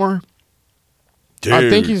 Sophomore? Dude, I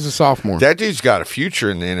think he's a sophomore. That dude's got a future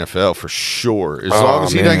in the NFL for sure. As long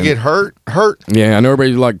as he doesn't get hurt. Yeah, I know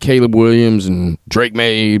everybody like Caleb Williams and Drake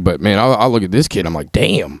May, but man, I look at this kid, I'm like,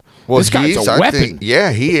 damn, this guy's a weapon.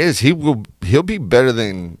 Yeah, he is. He'll be better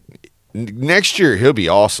than next year. He'll be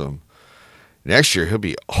awesome. Next year he'll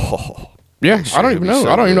be Yeah, I don't even know.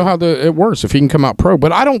 I don't even know how it works if he can come out pro.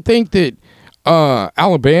 But I don't think that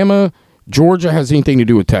Alabama, Georgia has anything to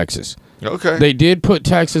do with Texas. Okay. They did put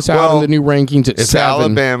Texas out in the new rankings at 7. If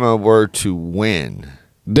Alabama were to win,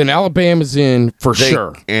 then Alabama's in for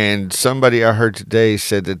sure. And somebody I heard today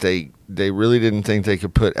said that they really didn't think they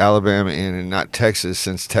could put Alabama in and not Texas,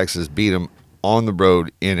 since Texas beat them on the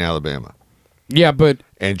road in Alabama. Yeah,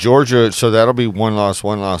 and Georgia, so that'll be 1 loss,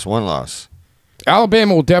 1 loss, 1 loss.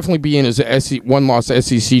 Alabama will definitely be in as a one-loss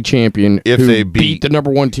SEC champion if they beat the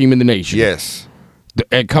number 1 team in the nation. Yes.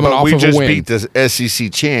 And coming off of a win. We just beat the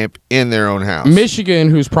SEC champ in their own house. Michigan,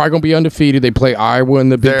 who's probably going to be undefeated. They play Iowa in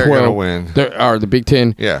the Big 12. They're going to win. Or the Big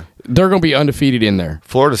 10. Yeah. They're going to be undefeated in there.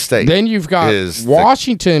 Florida State. Then you've got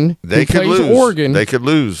Washington, who plays Oregon. They could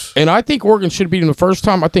lose. And I think Oregon should beat them the first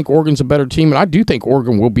time. I think Oregon's a better team, and I do think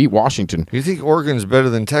Oregon will beat Washington. You think Oregon's better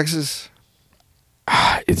than Texas?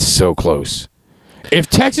 It's so close. If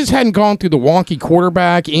Texas hadn't gone through the wonky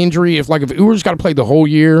quarterback injury, if Ewers got to play the whole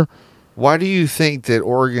year. Why do you think that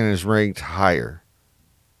Oregon is ranked higher?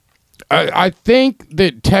 I think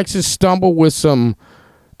that Texas stumbled with some,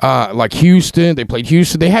 like Houston. They played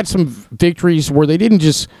Houston. They had some victories where they didn't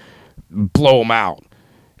just blow them out.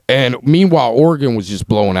 And meanwhile, Oregon was just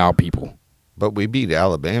blowing out people. But we beat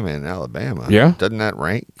Alabama in Alabama. Yeah. Doesn't that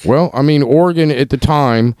rank? Well, I mean, Oregon at the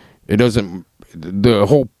time, the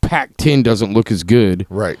whole Pac-10 doesn't look as good.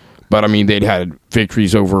 Right. But, I mean, they'd had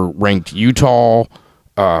victories over ranked Utah.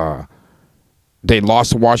 They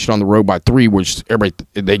lost to Washington on the road by 3, which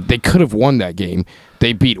they could have won that game.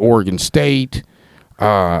 They beat Oregon State,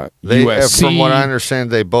 USC. From what I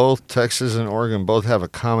understand, Texas and Oregon both have a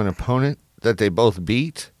common opponent that they both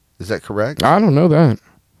beat. Is that correct? I don't know that.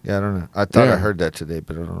 Yeah, I don't know. I thought I heard that today,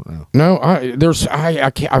 but I don't know. No,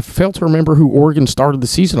 I failed to remember who Oregon started the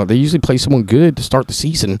season on. They usually play someone good to start the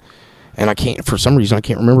season, and for some reason I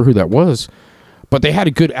can't remember who that was. But they had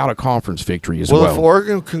a good out-of-conference victory as well. Well, if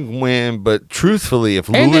Oregon can win, but truthfully, if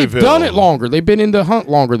Louisville... And they've done it longer. They've been in the hunt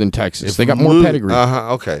longer than Texas. They got more pedigree.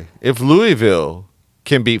 Okay. If Louisville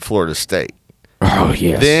can beat Florida State,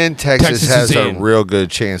 then Texas has a real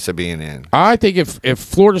good chance of being in. I think if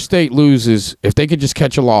Florida State loses, if they could just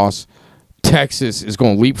catch a loss, Texas is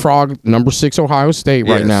going to leapfrog number 6 Ohio State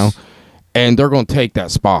right now, and they're going to take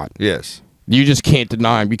that spot. Yes. You just can't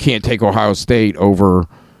deny them. You can't take Ohio State over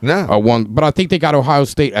one. But I think they got Ohio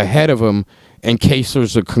State ahead of them in case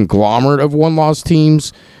there's a conglomerate of one-loss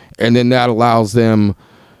teams, and then that allows them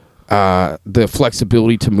the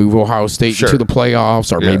flexibility to move Ohio State into the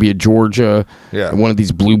playoffs, or maybe a Georgia, one of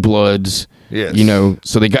these blue bloods. Yes. You know,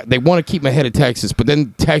 so they want to keep them ahead of Texas, but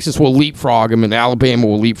then Texas will leapfrog them, and Alabama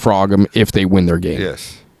will leapfrog them if they win their game.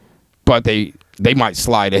 Yes. But they might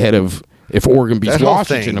slide ahead of if Oregon beats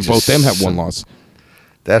Washington and both them have one loss.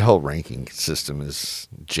 That whole ranking system is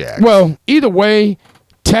jacked. Well, either way,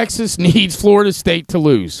 Texas needs Florida State to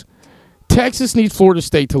lose. Texas needs Florida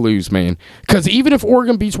State to lose, man. Because even if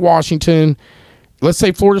Oregon beats Washington, let's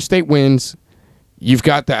say Florida State wins, you've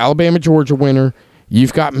got the Alabama-Georgia winner,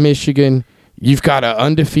 you've got Michigan, you've got an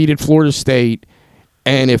undefeated Florida State,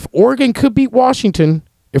 and if Oregon could beat Washington,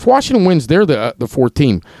 if Washington wins, they're the fourth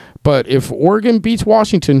team. But if Oregon beats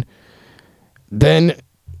Washington, then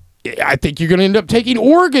I think you're going to end up taking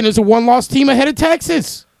Oregon as a one-loss team ahead of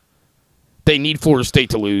Texas. They need Florida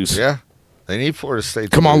State to lose. Yeah, they need Florida State to lose.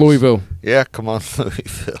 Come on, Louisville. Yeah, come on,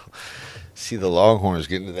 Louisville. See the Longhorns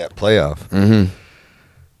get into that playoff. Mm-hmm.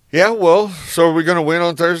 Yeah, well, so are we going to win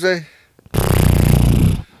on Thursday?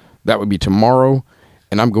 That would be tomorrow,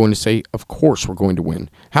 and I'm going to say, of course we're going to win.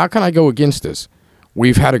 How can I go against this?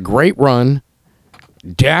 We've had a great run.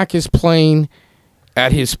 Dak is playing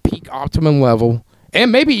at his peak optimum level,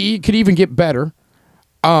 and maybe he could even get better.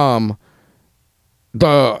 The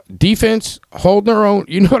defense holding their own,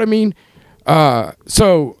 you know what I mean?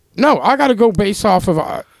 So, no, I got to go based off of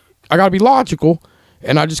I got to be logical,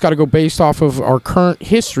 and I just got to go based off of our current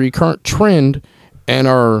history, current trend, and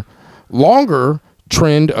our longer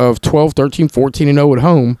trend of 12, 13, 14-0 at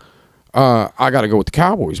home. I got to go with the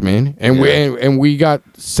Cowboys, man. And we got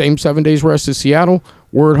same 7 days rest as Seattle.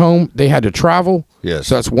 We're at home. They had to travel. Yes.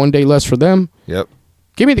 So that's 1 day less for them. Yep.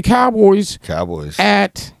 Give me the Cowboys.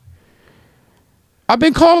 I've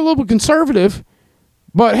been called a little bit conservative,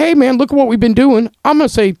 but hey, man, look at what we've been doing. I'm going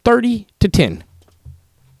to say 30-10.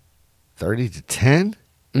 30-10?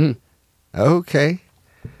 Mm. Okay.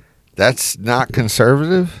 That's not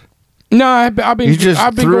conservative? No, I've been threw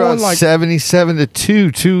going out like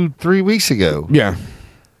 77-2 3 weeks ago. Yeah.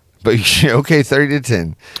 But okay,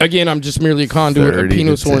 30-10. Again, I'm just merely a conduit of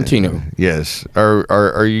Pino Sorrentino. Yes.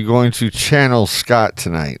 Are you going to channel Scott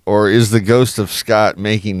tonight, or is the ghost of Scott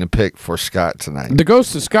making the pick for Scott tonight? The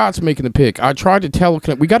ghost of Scott's making the pick. I tried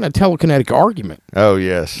to we got in a telekinetic argument. Oh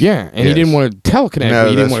yes. Yeah, and he didn't want to telekinetic. No,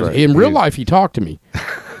 he didn't that's want right. In real life, he talked to me.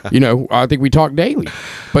 You know, I think we talk daily,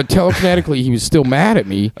 but telekinetically, he was still mad at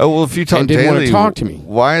me. Oh well, if you talk and didn't daily, want to talk to me.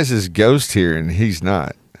 Why is his ghost here and he's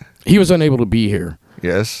not? He was unable to be here.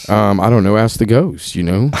 Yes. I don't know. Ask the ghost. You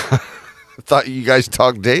know. I thought you guys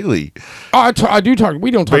talk daily. I do talk. We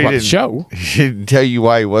don't talk about the show. He didn't tell you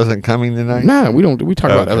why he wasn't coming tonight? No, we don't. We talk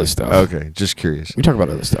about other stuff. Okay, just curious. We talk about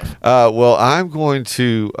other stuff. Well, I'm going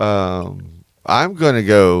to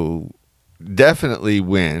go definitely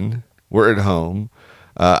win. We're at home.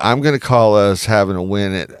 I'm going to call us having a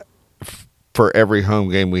win for every home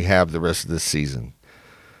game we have the rest of this season.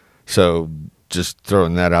 So just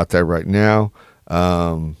throwing that out there right now.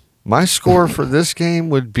 My score for this game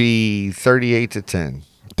would be 38-10.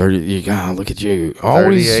 30. God, look at you.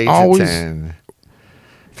 38-10.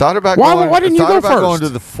 Thought about why didn't you go first? Going to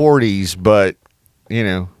the 40s, but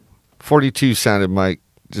 42 sounded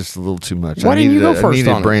just a little too much. Why didn't you go first? I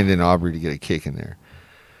needed Brandon Aubrey to get a kick in there.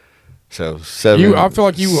 So 7. I feel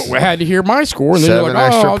like you had to hear my score, and then you're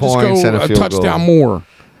like, I'll just go a touchdown more.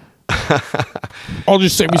 I'll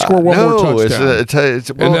just say we score one more touchdown,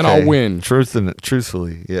 and then I'll win.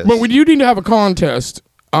 Truthfully, yes. But we do need to have a contest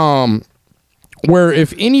where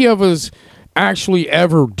if any of us actually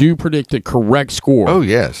ever do predict the correct score, oh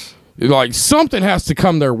yes, like something has to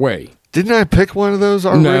come their way. Didn't I pick one of those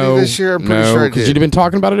already this year? I'm pretty sure I did. Because you'd have been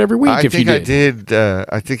talking about it every week if you did.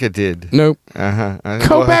 I think I did. Nope. We'll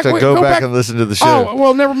have to go back and listen to the show. Oh,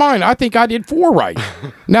 well, never mind. I think I did 4 right.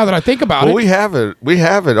 Now that I think about it. We have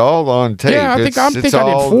it all on tape. Yeah, I think I did 4. It's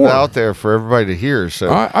all out there for everybody to hear. So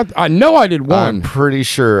I know I did 1. I'm pretty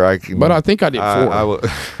sure I can. But I think I did 4.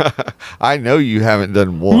 I know you haven't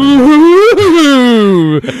done 1.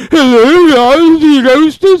 Hello, guys. The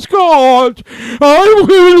ghost of Scott. I'm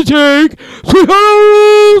going to take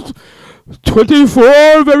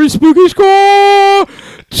 24, very spooky score.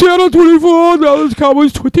 Channel 24, Dallas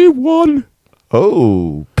Cowboys 21.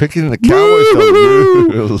 Oh, picking the Cowboys to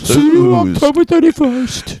lose. See you October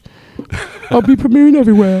 31st. I'll be premiering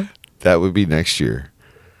everywhere. That would be next year.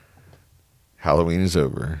 Halloween is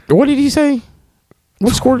over. What did he say?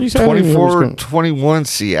 What score did you say? 24-21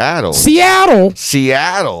 Seattle.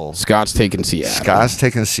 Seattle. Scott's taking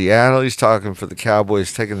Seattle. He's talking for the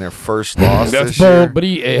Cowboys taking their first loss That's this bold, year. but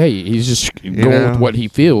he's just going with what he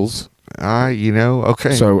feels.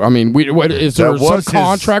 Okay. So, I mean, is there some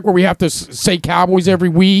contract where we have to say Cowboys every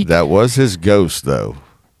week? That was his ghost, though.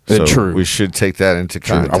 So true. We should take that into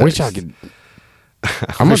context. I wish I could.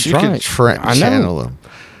 I'm going to try. Channel him.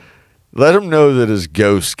 Let him know that his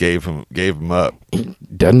ghost gave him up. He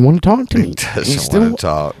doesn't want to talk to me. He doesn't want to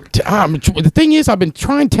talk. The thing is, I've been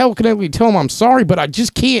trying telekinetically to tell him I'm sorry, but I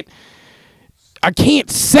just can't. I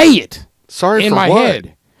can't say it. Sorry in for my what?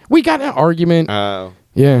 head. We got an argument.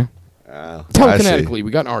 Yeah. Telekinetically,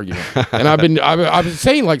 we got an argument, and I've been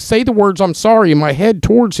saying, like, say the words "I'm sorry" in my head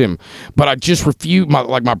towards him, but I just refuse.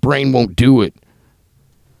 My brain won't do it.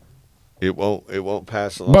 It won't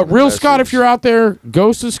pass along. But real Scott, if you're out there,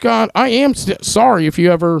 Ghost of Scott, I am sorry if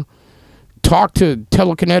you ever talk to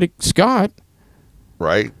telekinetic Scott.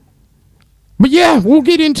 Right. But yeah, we'll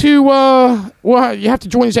get into. Well, you have to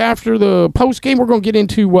join us after the post game. We're going to get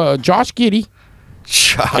into Josh Giddey.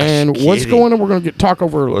 What's going on? We're going to talk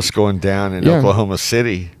over what's going down in Oklahoma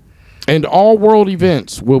City, and all world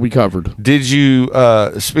events will be covered. Did you?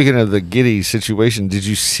 Speaking of the Giddey situation, did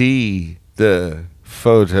you see the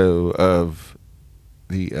photo of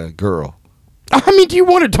the girl? I mean, do you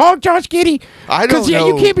want to talk, Josh Giddey? I don't know.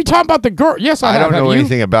 You can't be talking about the girl. Yes, I don't know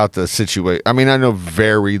anything about the situation. I mean, I know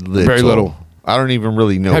very little. Very little. I don't even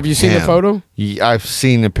really know. Have you seen the photo? I've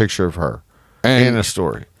seen a picture of her and a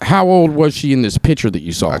story. How old was she in this picture that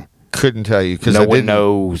you saw? I couldn't tell you because no one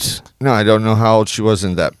knows. No, I don't know how old she was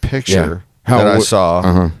in that picture I saw.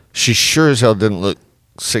 Uh-huh. She sure as hell didn't look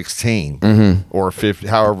 16 or 50,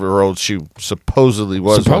 however old she supposedly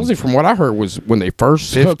was. Supposedly, from what I heard, was when they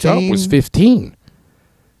first hooked up was 15.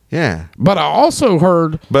 Yeah, but I also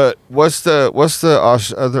heard. But what's the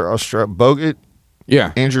other Australian Bogut?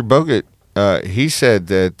 Yeah, Andrew Bogut. He said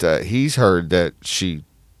that he's heard that she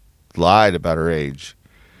lied about her age.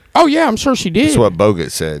 Oh yeah, I'm sure she did. That's what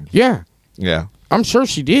Bogut said. Yeah, I'm sure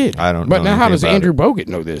she did. I don't know. But now, how does Andrew Bogut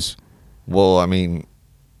know this? Well, I mean,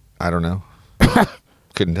 I don't know.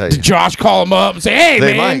 Couldn't tell you. Did Josh call him up and say, "Hey,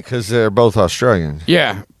 they man"? might, because they're both Australian.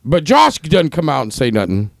 Yeah, but Josh doesn't come out and say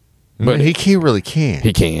nothing. But he can't.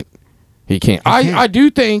 He can't. I do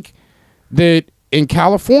think that in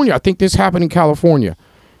California, I think this happened in California.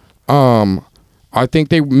 I think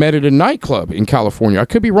they met at a nightclub in California. I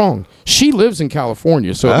could be wrong. She lives in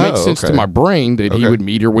California, so it makes sense to my brain that he would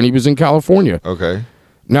meet her when he was in California. Okay.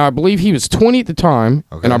 Now, I believe he was 20 at the time,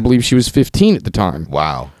 and I believe she was 15 at the time.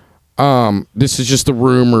 Wow. This is just the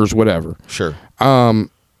rumors, whatever. Sure.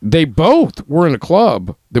 They both were in a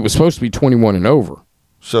club that was supposed to be 21 and over.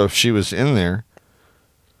 So if she was in there,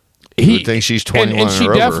 you would think she's 21 and she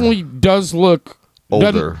or definitely does look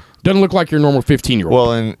older. Doesn't look like your normal 15-year-old.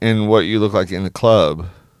 Well, and what you look like in the club.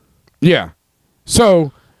 Yeah.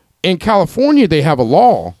 So in California, they have a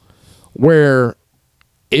law where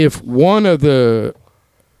if one of the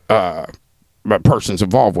persons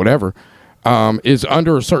involved, whatever, is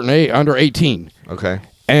under a certain age, under 18,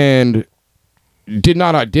 and did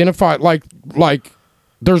not identify, like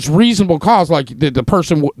there's reasonable cause, like the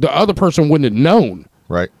other person wouldn't have known,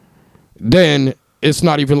 right? Then it's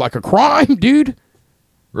not even like a crime, dude.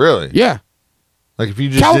 Really? Yeah. Like if you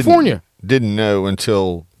just California didn't know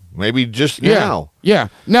until maybe just now. Yeah.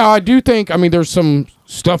 Now I do think, I mean, there's some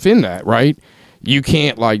stuff in that, right? You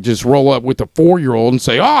can't like just roll up with a 4-year-old and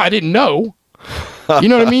say, "Oh, I didn't know." You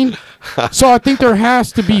know what I mean? So I think there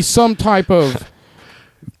has to be some type of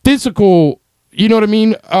physical, you know what I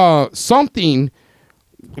mean? Something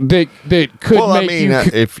that could make you.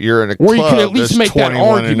 If you're in a club you can at least make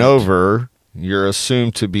 21 and over, you're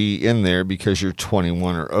assumed to be in there because you're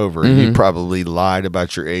 21 or over. You probably lied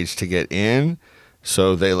about your age to get in,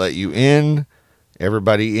 so they let you in.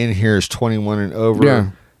 Everybody in here is 21 and over. Yeah.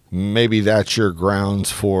 Maybe that's your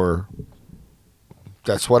grounds for.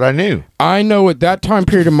 That's what I knew. I know at that time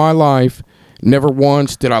period of my life, never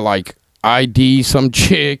once did I like ID some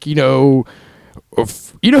chick, you know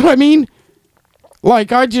what I mean?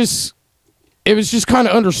 Like it was just kind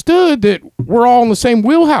of understood that we're all in the same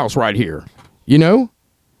wheelhouse right here, you know?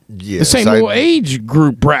 Yes, the same little age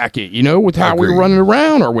group bracket, you know, with how we're running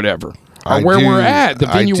around or whatever. Or we're at, the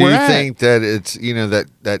venue we're at. I do think that it's,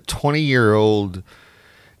 that 20-year-old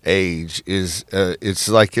age is, it's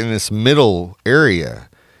like in this middle area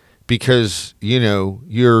because,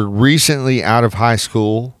 you're recently out of high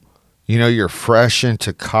school, you're fresh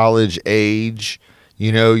into college age.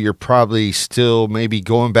 You're probably still maybe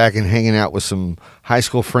going back and hanging out with some high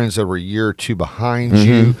school friends that were a year or two behind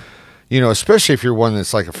you. Especially if you're one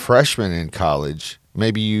that's like a freshman in college,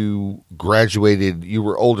 Maybe you graduated, you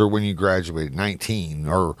were older when you graduated, 19,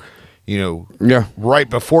 or, right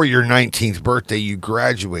before your 19th birthday, you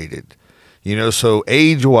graduated. So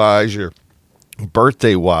age-wise, your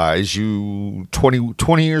birthday-wise, you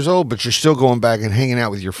 20 years old, but you're still going back and hanging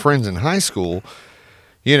out with your friends in high school.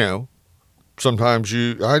 Sometimes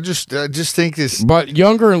I just think this. But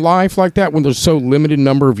younger in life like that, when there's so limited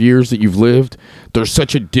number of years that you've lived, there's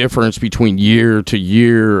such a difference between year to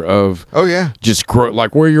year of. Oh yeah. Just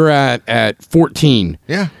like where you're at 14.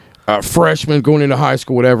 Yeah. A freshman going into high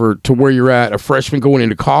school, whatever, to where you're at, a freshman going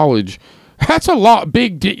into college. That's a lot.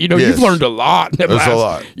 Big. Yes. You've learned a lot. That's a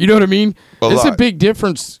lot. You know what I mean? It's a big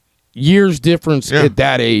difference. Years difference at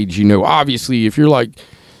that age. Obviously, if you're like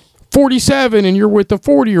 47 and you're with a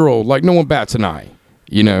 40-year-old, like no one bats an eye,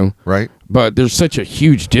 Right. But there's such a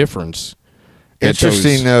huge difference.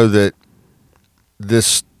 Interesting, though, that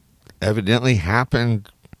this evidently happened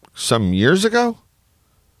some years ago.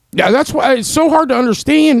 Yeah, that's why it's so hard to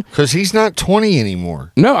understand. Because he's not 20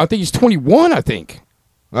 anymore. No, I think he's 21, I think.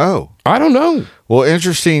 Oh. I don't know. Well,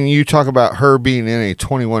 interesting, you talk about her being in a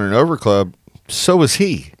 21 and over club. So was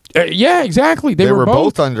he. Yeah, exactly. They were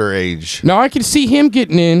both underage. Now, I can see him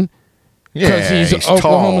getting in. Because he's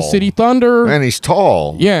Oklahoma tall. City Thunder. And he's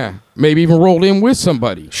tall. Yeah. Maybe even rolled in with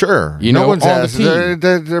somebody. Sure. No one's asked.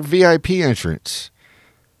 They're VIP entrants.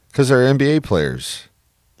 Because they're NBA players.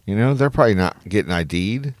 They're probably not getting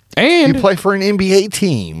ID'd. And you play for an NBA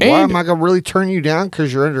team. Why am I going to really turn you down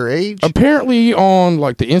because you're underage? Apparently on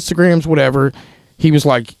like the Instagrams, whatever, he was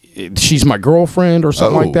like, she's my girlfriend or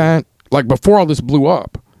something like that. Like before all this blew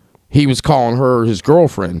up, he was calling her his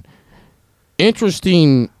girlfriend.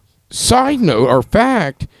 Interesting side note or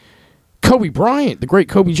fact, Kobe Bryant, the great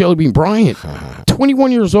Kobe Jellybean Bryant,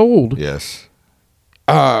 21 years old. Yes.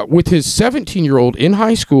 With his 17-year-old in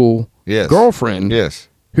high school girlfriend. Yes.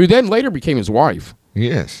 Who then later became his wife.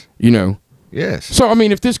 Yes. Yes. So, I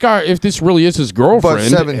mean, if this really is his girlfriend.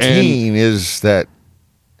 But 17 is that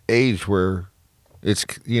age where it's,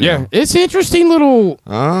 Yeah, it's interesting little.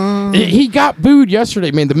 He got booed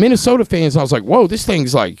yesterday, man. The Minnesota fans, I was like, whoa, this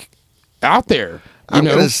thing's like out there. I'm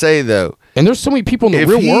going to say, though. And there's so many people in the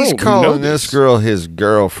real world. If he's calling this girl his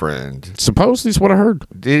girlfriend. Supposedly is what I heard.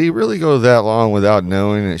 Did he really go that long without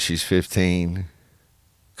knowing that she's 15?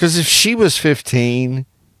 Because if she was 15,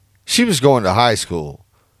 she was going to high school.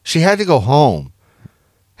 She had to go home.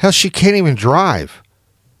 Hell, she can't even drive.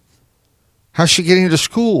 How's she getting to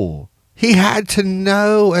school? He had to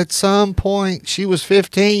know at some point she was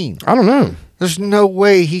 15. I don't know. There's no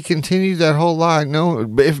way he continued that whole lie. No,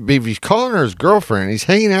 if he's calling her his girlfriend, he's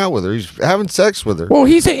hanging out with her, he's having sex with her. Well,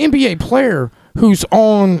 he's an NBA player who's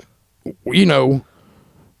on, Yeah,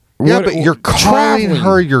 but you're calling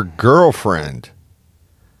her your girlfriend.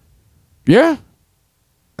 Yeah.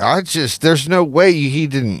 There's no way he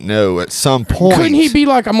didn't know at some point. Couldn't he be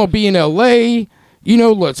like, I'm going to be in L.A.,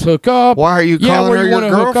 let's hook up. Why are you calling her your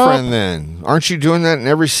girlfriend then? Aren't you doing that in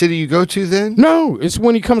every city you go to then? No, it's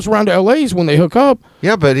when he comes around to L.A. is when they hook up.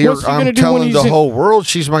 Yeah, but I'm telling the whole world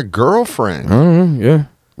she's my girlfriend. Yeah.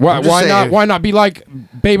 Why not be like,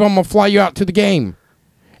 babe, I'm going to fly you out to the game.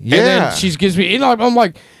 Yeah. And then she gives me, I'm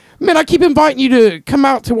like, man, I keep inviting you to come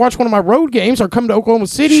out to watch one of my road games or come to Oklahoma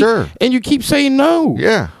City. Sure. And you keep saying no.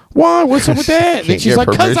 Yeah. Why? What's up with that? And she's like,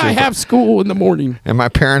 because I have school in the morning. And my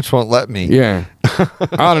parents won't let me. Yeah.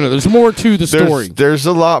 I don't know. There's more to the story. There's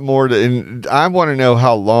a lot more to, and I want to know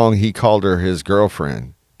how long he called her his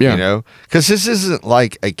girlfriend. Yeah. Because this isn't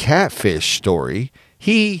like a catfish story.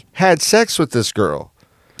 He had sex with this girl.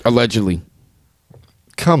 Allegedly.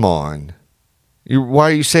 Come on.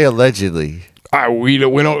 Why do you say allegedly? We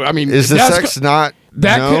don't. I mean, is the sex not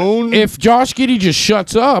known? If Josh Giddey just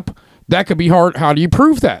shuts up, that could be hard. How do you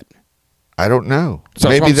prove that? I don't know. So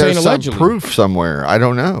maybe there's some proof somewhere. I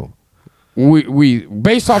don't know. We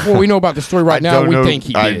based off what we know about the story right now, we think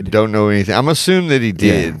he did. I don't know anything. I'm assuming that he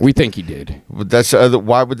did. Yeah, we think he did. But that's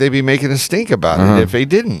why would they be making a stink about it if he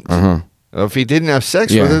didn't? If he didn't have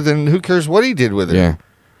sex with her, then who cares what he did with her? Yeah.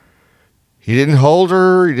 He didn't hold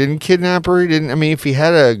her. He didn't kidnap her. If he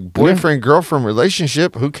had a boyfriend-girlfriend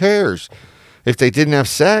relationship, who cares? If they didn't have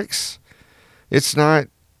sex, it's not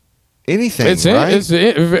anything, right?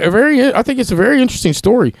 I think it's a very interesting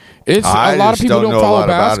story. A lot of people don't follow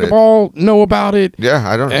basketball, know about it. Yeah,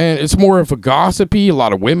 I don't. And it's more of a gossipy. A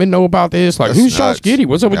lot of women know about this. Like, who's Josh Giddey?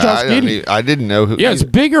 What's up with Josh Giddey? I didn't know who. Yeah, it's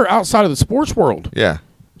bigger outside of the sports world. Yeah.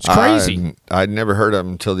 It's crazy. I'd never heard of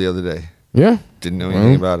him until the other day. Yeah. Didn't know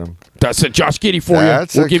anything about him. That's a Josh Giddey for you.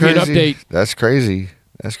 We'll give you an update. That's crazy.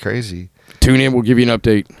 That's crazy. Tune in. We'll give you an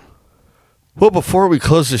update. Well, before we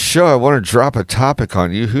close the show, I want to drop a topic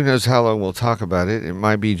on you. Who knows how long we'll talk about it? It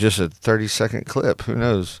might be just a 30-second clip. Who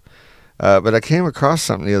knows? But I came across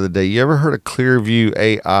something the other day. You ever heard of Clearview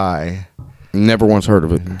AI? Never once heard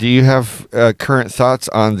of it. Do you have current thoughts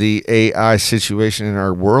on the AI situation in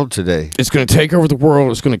our world today? It's going to take over the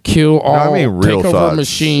world. It's going to kill all, real take over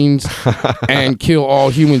machines and kill all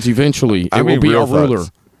humans eventually. It will be our ruler.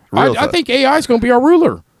 I think AI is going to be our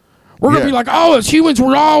ruler. We're going to be like, oh, as humans,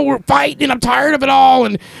 we're fighting, and I'm tired of it all,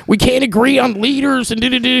 and we can't agree on leaders, and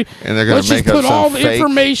do-do-do. And they're going to make us put all the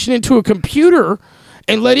information into a computer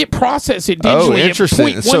and let it process it digitally at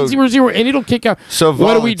 0.100, and it'll kick out. So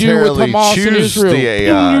what do we do with Hamas and Israel? The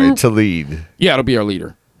AI to lead. Yeah, it'll be our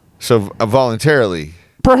leader. So voluntarily.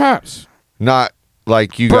 Perhaps. Not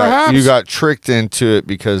like you got tricked into it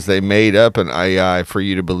because they made up an AI for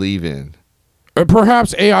you to believe in.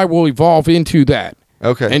 Perhaps AI will evolve into that.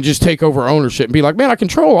 Okay. And just take over ownership and be like, man, I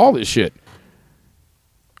control all this shit.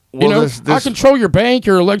 Well, I control your bank,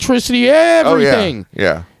 your electricity, everything. Oh,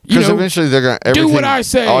 yeah. Because eventually they're going to do what I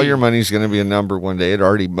say. All your money's going to be a number one day.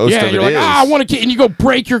 Most of it you're like, is. I want to, and you go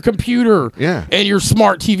break your computer. Yeah. And your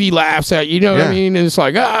smart TV laughs at you. You know what I mean? And it's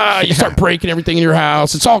like, you start breaking everything in your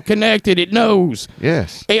house. It's all connected. It knows.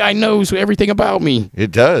 Yes. AI knows everything about me. It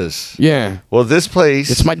does. Yeah. Well, this place.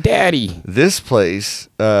 It's my daddy. This place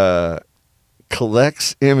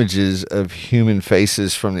collects images of human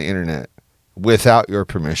faces from the internet without your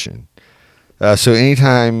permission. So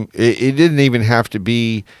anytime, it didn't even have to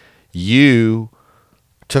be you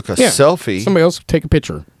took a selfie. Somebody else take a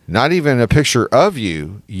picture. Not even a picture of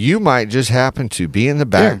you. You might just happen to be in the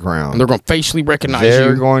background. Yeah. And they're going to facially recognize you.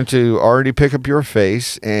 They're going to already pick up your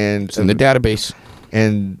face. And it's in the database.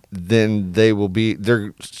 And then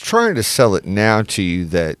they're trying to sell it now to you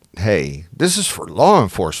that, hey, this is for law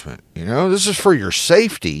enforcement. This is for your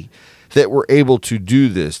safety that we're able to do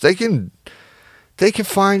this. They can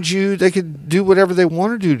find you. They can do whatever they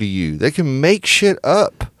want to do to you. They can make shit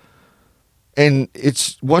up. And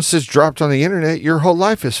once it's dropped on the internet, your whole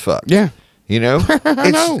life is fucked. Yeah.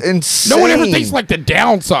 It's insane. No one ever thinks like the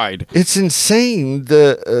downside. It's insane.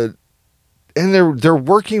 And they're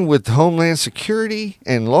working with Homeland Security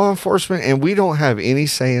and law enforcement, and we don't have any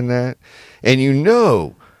say in that. And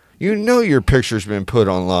your picture's been put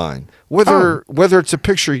online, whether it's a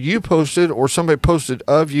picture you posted or somebody posted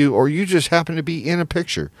of you, or you just happen to be in a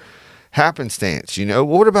picture, happenstance.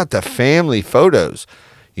 What about the family photos?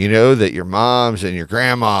 That your moms and your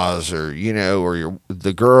grandmas, or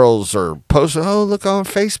the girls are posting. Oh, look on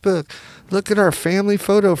Facebook. Look at our family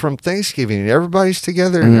photo from Thanksgiving, and everybody's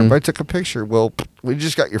together, and everybody took a picture. Well, we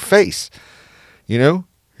just got your face. Here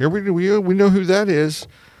we know who that is.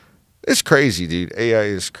 It's crazy, dude. AI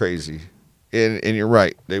is crazy, and you're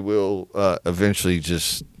right. They will eventually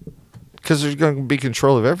just because there's going to be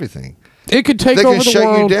control of everything. It could take over the world. They can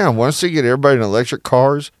shut you down once they get everybody in electric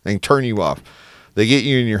cars. They can turn you off. They get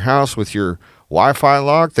you in your house with your Wi-Fi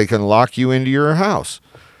locked. They can lock you into your house.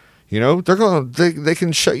 They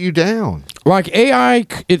can shut you down. Like AI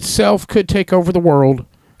itself could take over the world,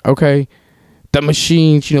 okay? The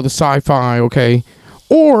machines, the sci-fi, okay?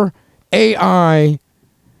 Or AI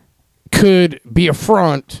could be a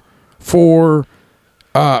front for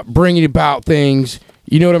bringing about things.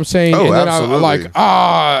 You know what I'm saying? Oh, and then absolutely.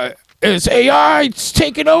 It's AI, it's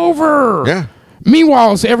taking over. Yeah.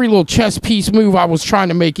 Meanwhile, it's every little chess piece move I was trying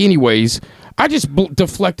to make anyways, I just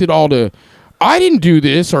deflected all the... I didn't do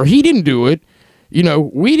this, or he didn't do it.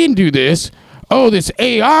 We didn't do this. Oh, this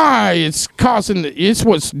AI, it's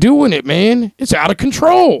what's doing it, man. It's out of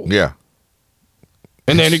control. Yeah.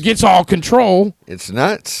 And then it gets all control. It's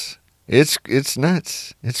nuts. It's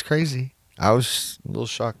nuts. It's crazy. I was a little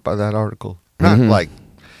shocked by that article. Not like,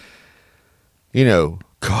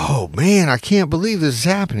 oh, man, I can't believe this is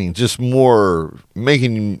happening. Just more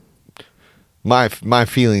making my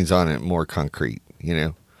feelings on it more concrete,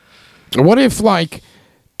 What if like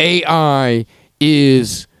AI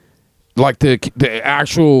is like the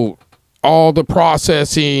actual all the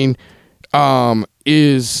processing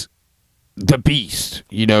is the beast,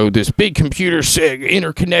 this big computer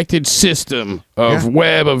interconnected system of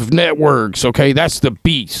web of networks, okay? That's the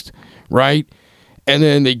beast, right? And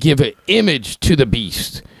then they give an image to the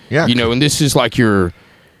beast. Yeah. And this is like your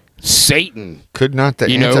Satan. Could not the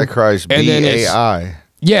Antichrist be AI?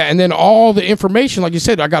 Yeah, and then all the information, like you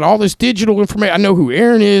said, I got all this digital information. I know who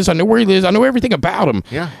Aaron is. I know where he lives. I know everything about him.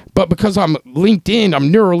 Yeah. But because I'm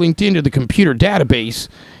neuro-linked into the computer database,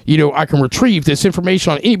 I can retrieve this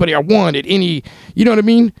information on anybody I want at any, you know what I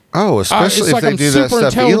mean? Oh, especially if they do that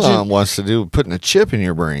stuff Elon wants to do, putting a chip in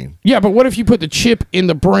your brain. Yeah, but what if you put the chip in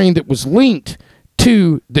the brain that was linked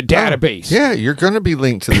to the database. Yeah, you're going to be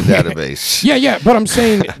linked to the database. Yeah, but I'm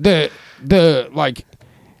saying the like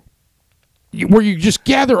where you just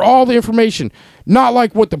gather all the information, not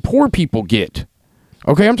like what the poor people get.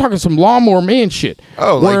 Okay, I'm talking some lawnmower man shit.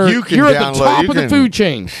 Oh, like you can you're download, at the top of the food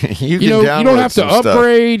chain. You don't have to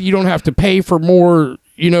upgrade. Stuff. You don't have to pay for more.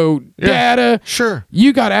 Data. Sure.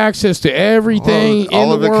 You got access to everything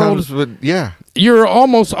all in the of world. It comes with, yeah. You're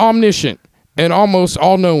almost omniscient and almost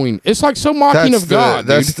all-knowing. It's like so mocking of God.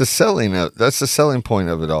 That's dude. That's the selling point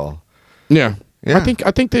of it all. Yeah. I think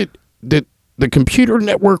that the computer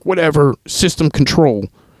network, whatever system control,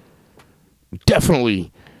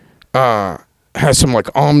 definitely has some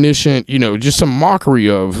like omniscient, just some mockery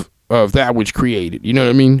of that which created. You know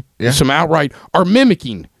what I mean? Yeah. Some outright are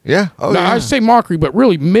mimicking. Yeah. Oh, now, yeah. I say mockery, but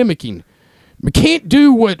really mimicking. We can't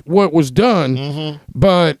do what was done,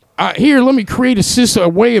 but here, let me create a system, a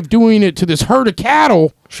way of doing it to this herd of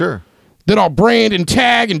cattle. Sure. That I'll brand and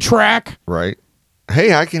tag and track. Right.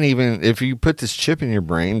 Hey, I can even, if you put this chip in your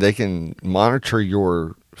brain, they can monitor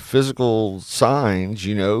your physical signs,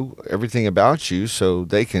 everything about you, so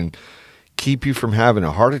they can keep you from having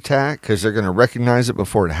a heart attack because they're going to recognize it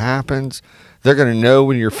before it happens. They're going to know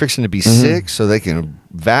when you're fixing to be sick, so they can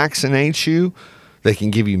vaccinate you. They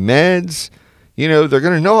can give you meds. They're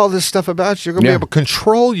going to know all this stuff about you. They're going to be able to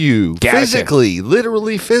control you physically,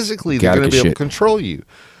 literally physically. They're going to be able to control you.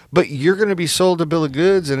 But you're going to be sold a bill of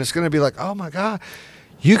goods, and it's going to be like, oh, my God,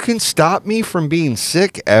 you can stop me from being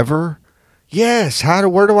sick ever? Yes.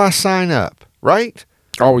 Where do I sign up? Right?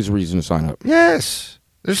 Always a reason to sign up. Yes.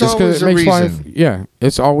 There's always a reason. Life,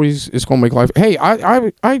 it's going to make life. Hey,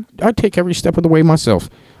 I take every step of the way myself.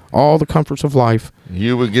 All the comforts of life.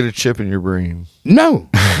 You would get a chip in your brain. No,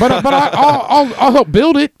 but I'll help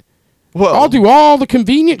build it. Well, I'll do all the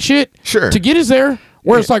convenient shit to get us there.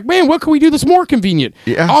 Where it's like, man, what can we do that's more convenient?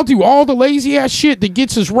 Yeah. I'll do all the lazy ass shit that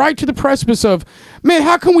gets us right to the precipice of, man,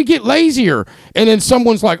 how can we get lazier? And then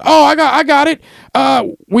someone's like, oh, I got it.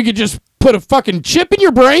 We could just put a fucking chip in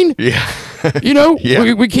your brain. Yeah.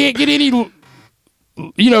 We can't get any.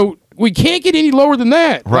 We can't get any lower than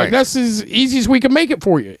that. Right. Like, that's as easy as we can make it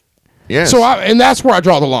for you. Yes. So and that's where I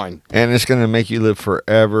draw the line. And it's going to make you live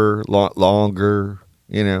forever, longer.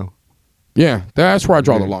 Yeah, that's where I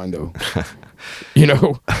draw the line, though.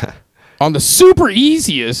 On the super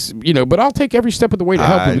easiest, but I'll take every step of the way to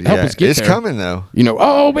help us get there. It's coming, though.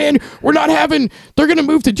 Oh, man, they're going to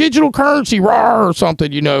move to digital currency, or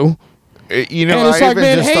something, and it's I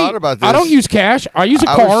even thought about this. I don't use cash. I use a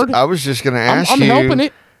card. I was just going to ask I'm helping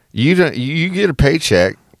it. You get a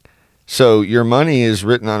paycheck, so your money is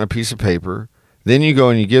written on a piece of paper. Then you go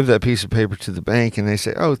and you give that piece of paper to the bank, and they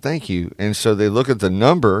say, oh, thank you. And so they look at the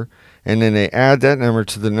number, and then they add that number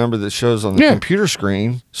to the number that shows on the computer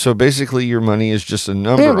screen. So basically your money is just a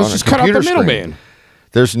number on a computer screen. Cut out the middleman.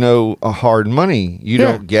 There's no hard money. You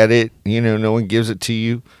don't get it. No one gives it to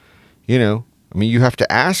you. You have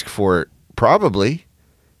to ask for it, probably.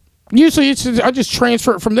 Usually, I just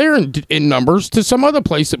transfer it from there in numbers to some other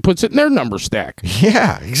place that puts it in their number stack.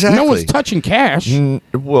 Yeah, exactly. No one's touching cash.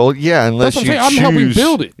 Well, yeah, unless you choose. I'm helping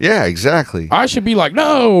build it. Yeah, exactly. I should be like,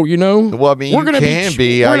 no, Well, I mean, you can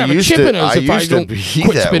be. I used to be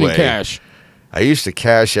that way. Cash. I used to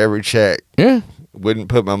cash every check. Yeah. Wouldn't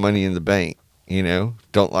put my money in the bank.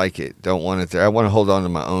 Don't like it. Don't want it there. I want to hold on to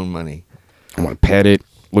my own money. I want to pet it.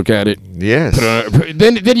 Look at it. Yes.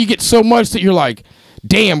 Then you get so much that you're like,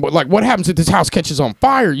 damn, but like, what happens if this house catches on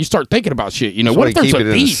fire? You start thinking about shit. What if there's a thief?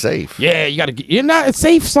 In a safe. Yeah, you got to get. A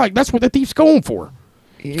safe's like that's what the thief's going for.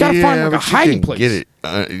 You got to find like a hiding place. Get it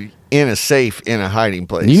in a safe in a hiding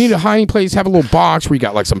place. You need a hiding place. Have a little box where you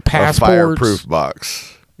got like some passports, a fireproof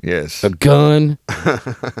box. Yes. A gun.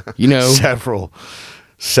 Several.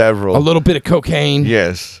 A little bit of cocaine.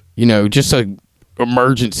 Yes. Just a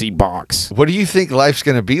emergency box. What do you think life's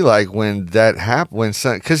going to be like when that happens?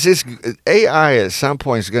 Because AI at some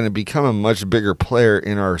point is going to become a much bigger player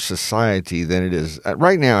in our society than it is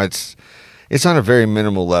right now. It's on a very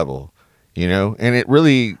minimal level, and it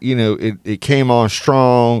really, it came on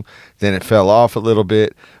strong, then it fell off a little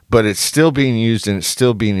bit, but it's still being used and it's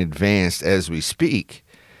still being advanced as we speak.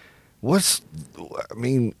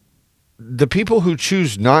 The people who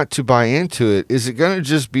choose not to buy into it, is it going to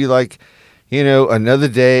just be like, another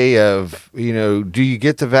day of, do you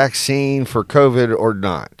get the vaccine for COVID or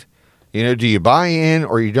not? Do you buy in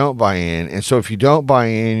or you don't buy in? And so if you don't buy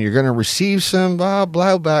in, you're going to receive some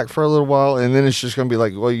blowback for a little while. And then it's just going to be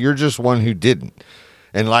like, well, you're just one who didn't.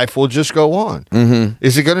 And life will just go on.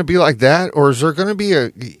 Is it going to be like that? Or is there going to be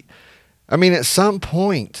at some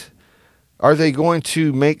point, are they going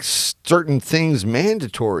to make certain things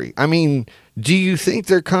mandatory? I mean, do you think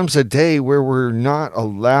there comes a day where we're not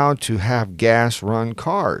allowed to have gas-run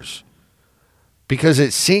cars? Because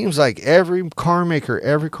it seems like every car maker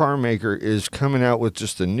is coming out with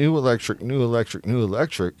just a new electric.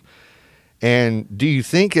 And do you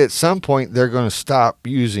think at some point they're going to stop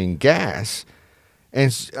using gas?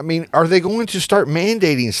 And I mean, are they going to start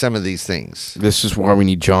mandating some of these things? This is why we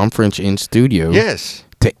need John French in studio. Yes.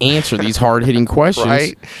 To answer these hard-hitting questions.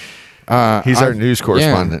 Right. He's our news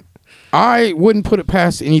correspondent. Yeah, I wouldn't put it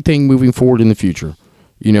past anything moving forward in the future.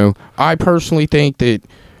 You know, I personally think that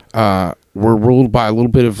we're ruled by a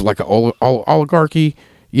little bit of like an oligarchy,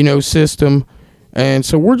 you know, system. And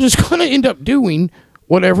so we're just going to end up doing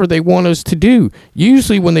whatever they want us to do.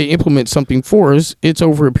 Usually when they implement something for us, it's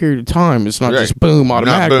over a period of time. It's not just boom,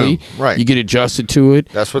 automatically. Not boom. Right. You get adjusted to it.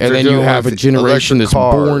 That's what and they're then doing you have a generation that's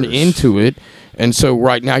born into it. And so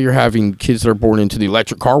right now you're having kids that are born into the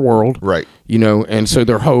electric car world. Right. You know, and so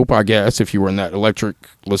their hope, I guess, if you were in that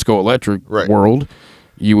let's go electric world,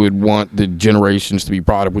 you would want the generations to be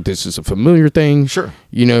brought up with this as a familiar thing. Sure.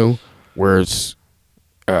 You know, where it's,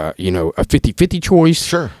 you know, a 50-50 choice.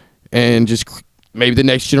 Sure. And just maybe the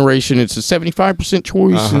next generation, it's a 75%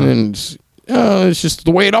 choice. And then it's just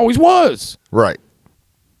the way it always was. Right.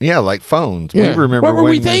 Yeah, like phones. Yeah. We remember what were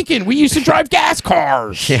we thinking? We used to drive gas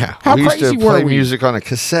cars. Yeah. How we crazy used to were play we? music on a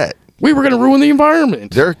cassette. We were going to ruin the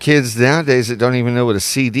environment. There are kids nowadays that don't even know what a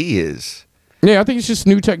CD is. Yeah, I think it's just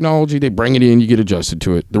new technology. They bring it in, you get adjusted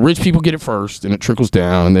to it. The rich people get it first, and it trickles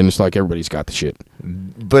down, and then it's like everybody's got the shit.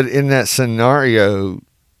 But in that scenario,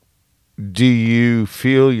 do you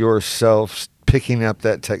feel yourself picking up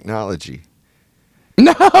that technology?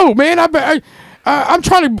 No, man. I'm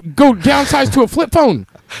trying to go downsize to a flip phone.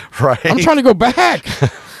 Right. I'm trying to go back.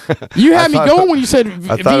 You had me going when you said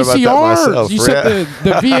VCR. You said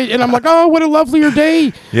the VA, and I'm like, oh, what a lovelier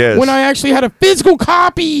day. Yes. When I actually had a physical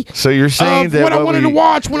copy. So you're saying that what I wanted to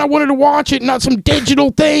watch when I wanted to watch it, not some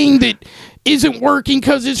digital thing that isn't working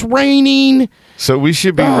because it's raining. So we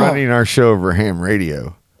should be running our show over ham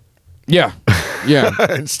radio. Yeah. Yeah.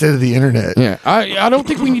 Instead of the internet. Yeah. I don't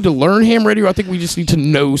think we need to learn ham radio. I think we just need to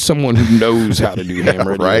know someone who knows how to do ham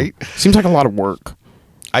radio. Right. Seems like a lot of work.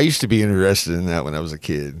 I used to be interested in that when I was a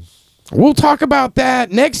kid. We'll talk about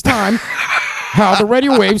that next time. How the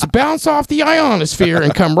radio waves bounce off the ionosphere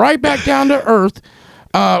and come right back down to Earth.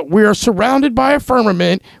 We are surrounded by a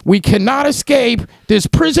firmament. We cannot escape this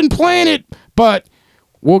prison planet, but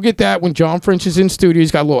we'll get that when John French is in studio.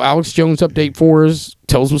 He's got a little Alex Jones update for us.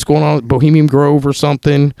 Tell us what's going on at Bohemian Grove or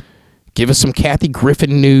something. Give us some Kathy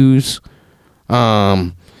Griffin news.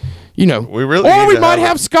 You know, we might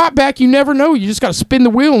have Scott back. You never know. You just got to spin the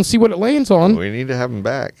wheel and see what it lands on. We need to have him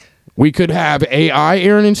back. We could have AI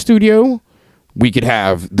Aaron in studio. We could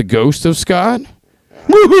have the ghost of Scott.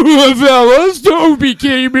 Fellas, don't be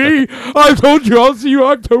kidding me. I told you I'll see you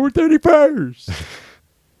October 31st.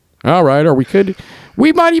 All right, or we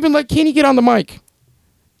might even let Kenny get on the mic.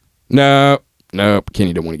 No,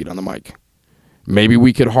 Kenny don't want to get on the mic. Maybe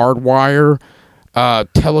we could hardwire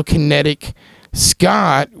telekinetic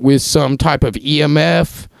Scott with some type of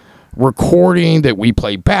EMF recording that we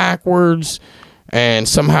play backwards, and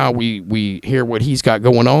somehow we hear what he's got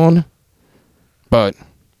going on. But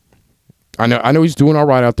I know he's doing all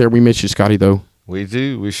right out there. We miss you, Scotty, though. We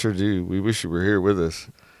do. We sure do. We wish you were here with us.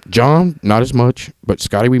 John, not as much, but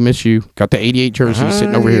Scotty, we miss you. Got the 88 jersey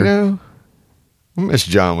sitting over here. Know, I miss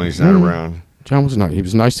John when he's not around. John was nice. He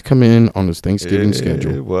was nice to come in on his Thanksgiving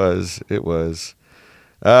schedule. It was.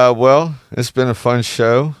 Well, it's been a fun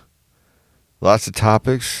show. Lots of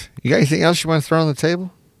topics. You got anything else you want to throw on the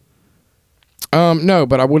table? No,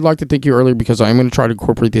 but I would like to thank you earlier because I'm going to try to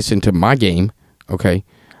incorporate this into my game. Okay.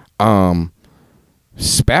 Spatchcock.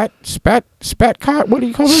 What do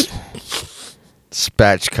you call it?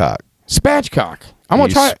 Spatchcock. Spatchcock. I'm going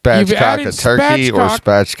to try. Spatchcock a turkey or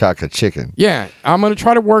spatchcock a chicken? Yeah, I'm going to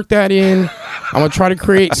try to work that in. I'm going to try to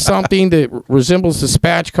create something that resembles the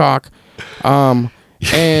spatchcock.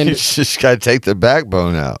 And you just got to take the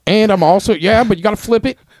backbone out. And I'm also, but you got to flip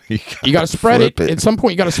it. You got to spread it. At some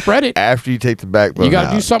point, you got to spread it. After you take the backbone out. You got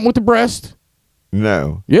to do something with the breast.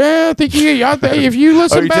 No. Yeah, I think if you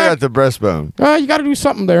listen you back. take out the breastbone. You got to do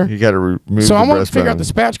something there. You got to remove the breastbone. So I'm going to figure out the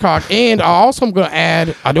spatchcock. And I also am going to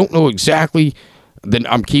add, I don't know exactly, then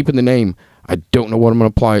I'm keeping the name. I don't know what I'm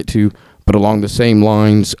going to apply it to, but along the same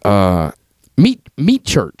lines, Meat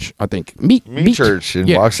Church, I think. Meat Church in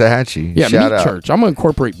Waxahachie. Yeah, Shout Meat out. Church. I'm going to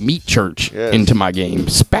incorporate Meat Church into my game.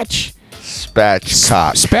 Spatchcock.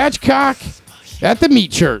 Spatchcock at the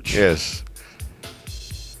Meat Church. Yes.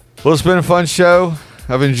 Well, it's been a fun show.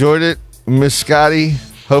 I've enjoyed it. Miss Scotty,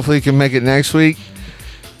 hopefully you can make it next week.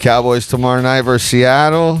 Cowboys tomorrow night versus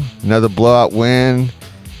Seattle. Another blowout win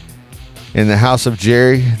in the house of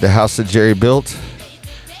Jerry, the house that Jerry built.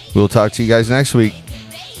 We'll talk to you guys next week.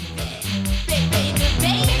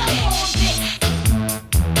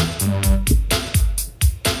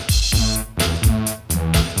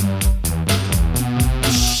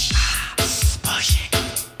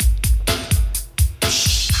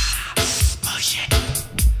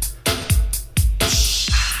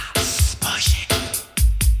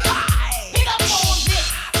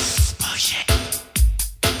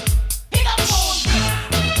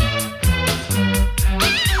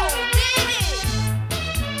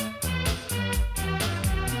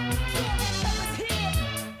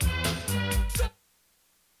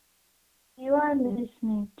 You are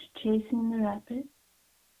listening to Chasing the Rabbit.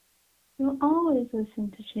 You always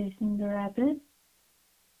listen to Chasing the Rabbit.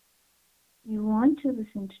 You want to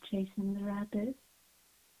listen to Chasing the Rabbit.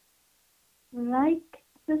 Like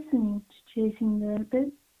listening to Chasing the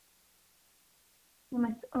Rabbit. You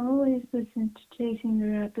must always listen to Chasing the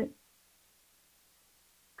Rabbit.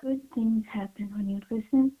 Good things happen when you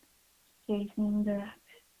listen to Chasing the Rabbit.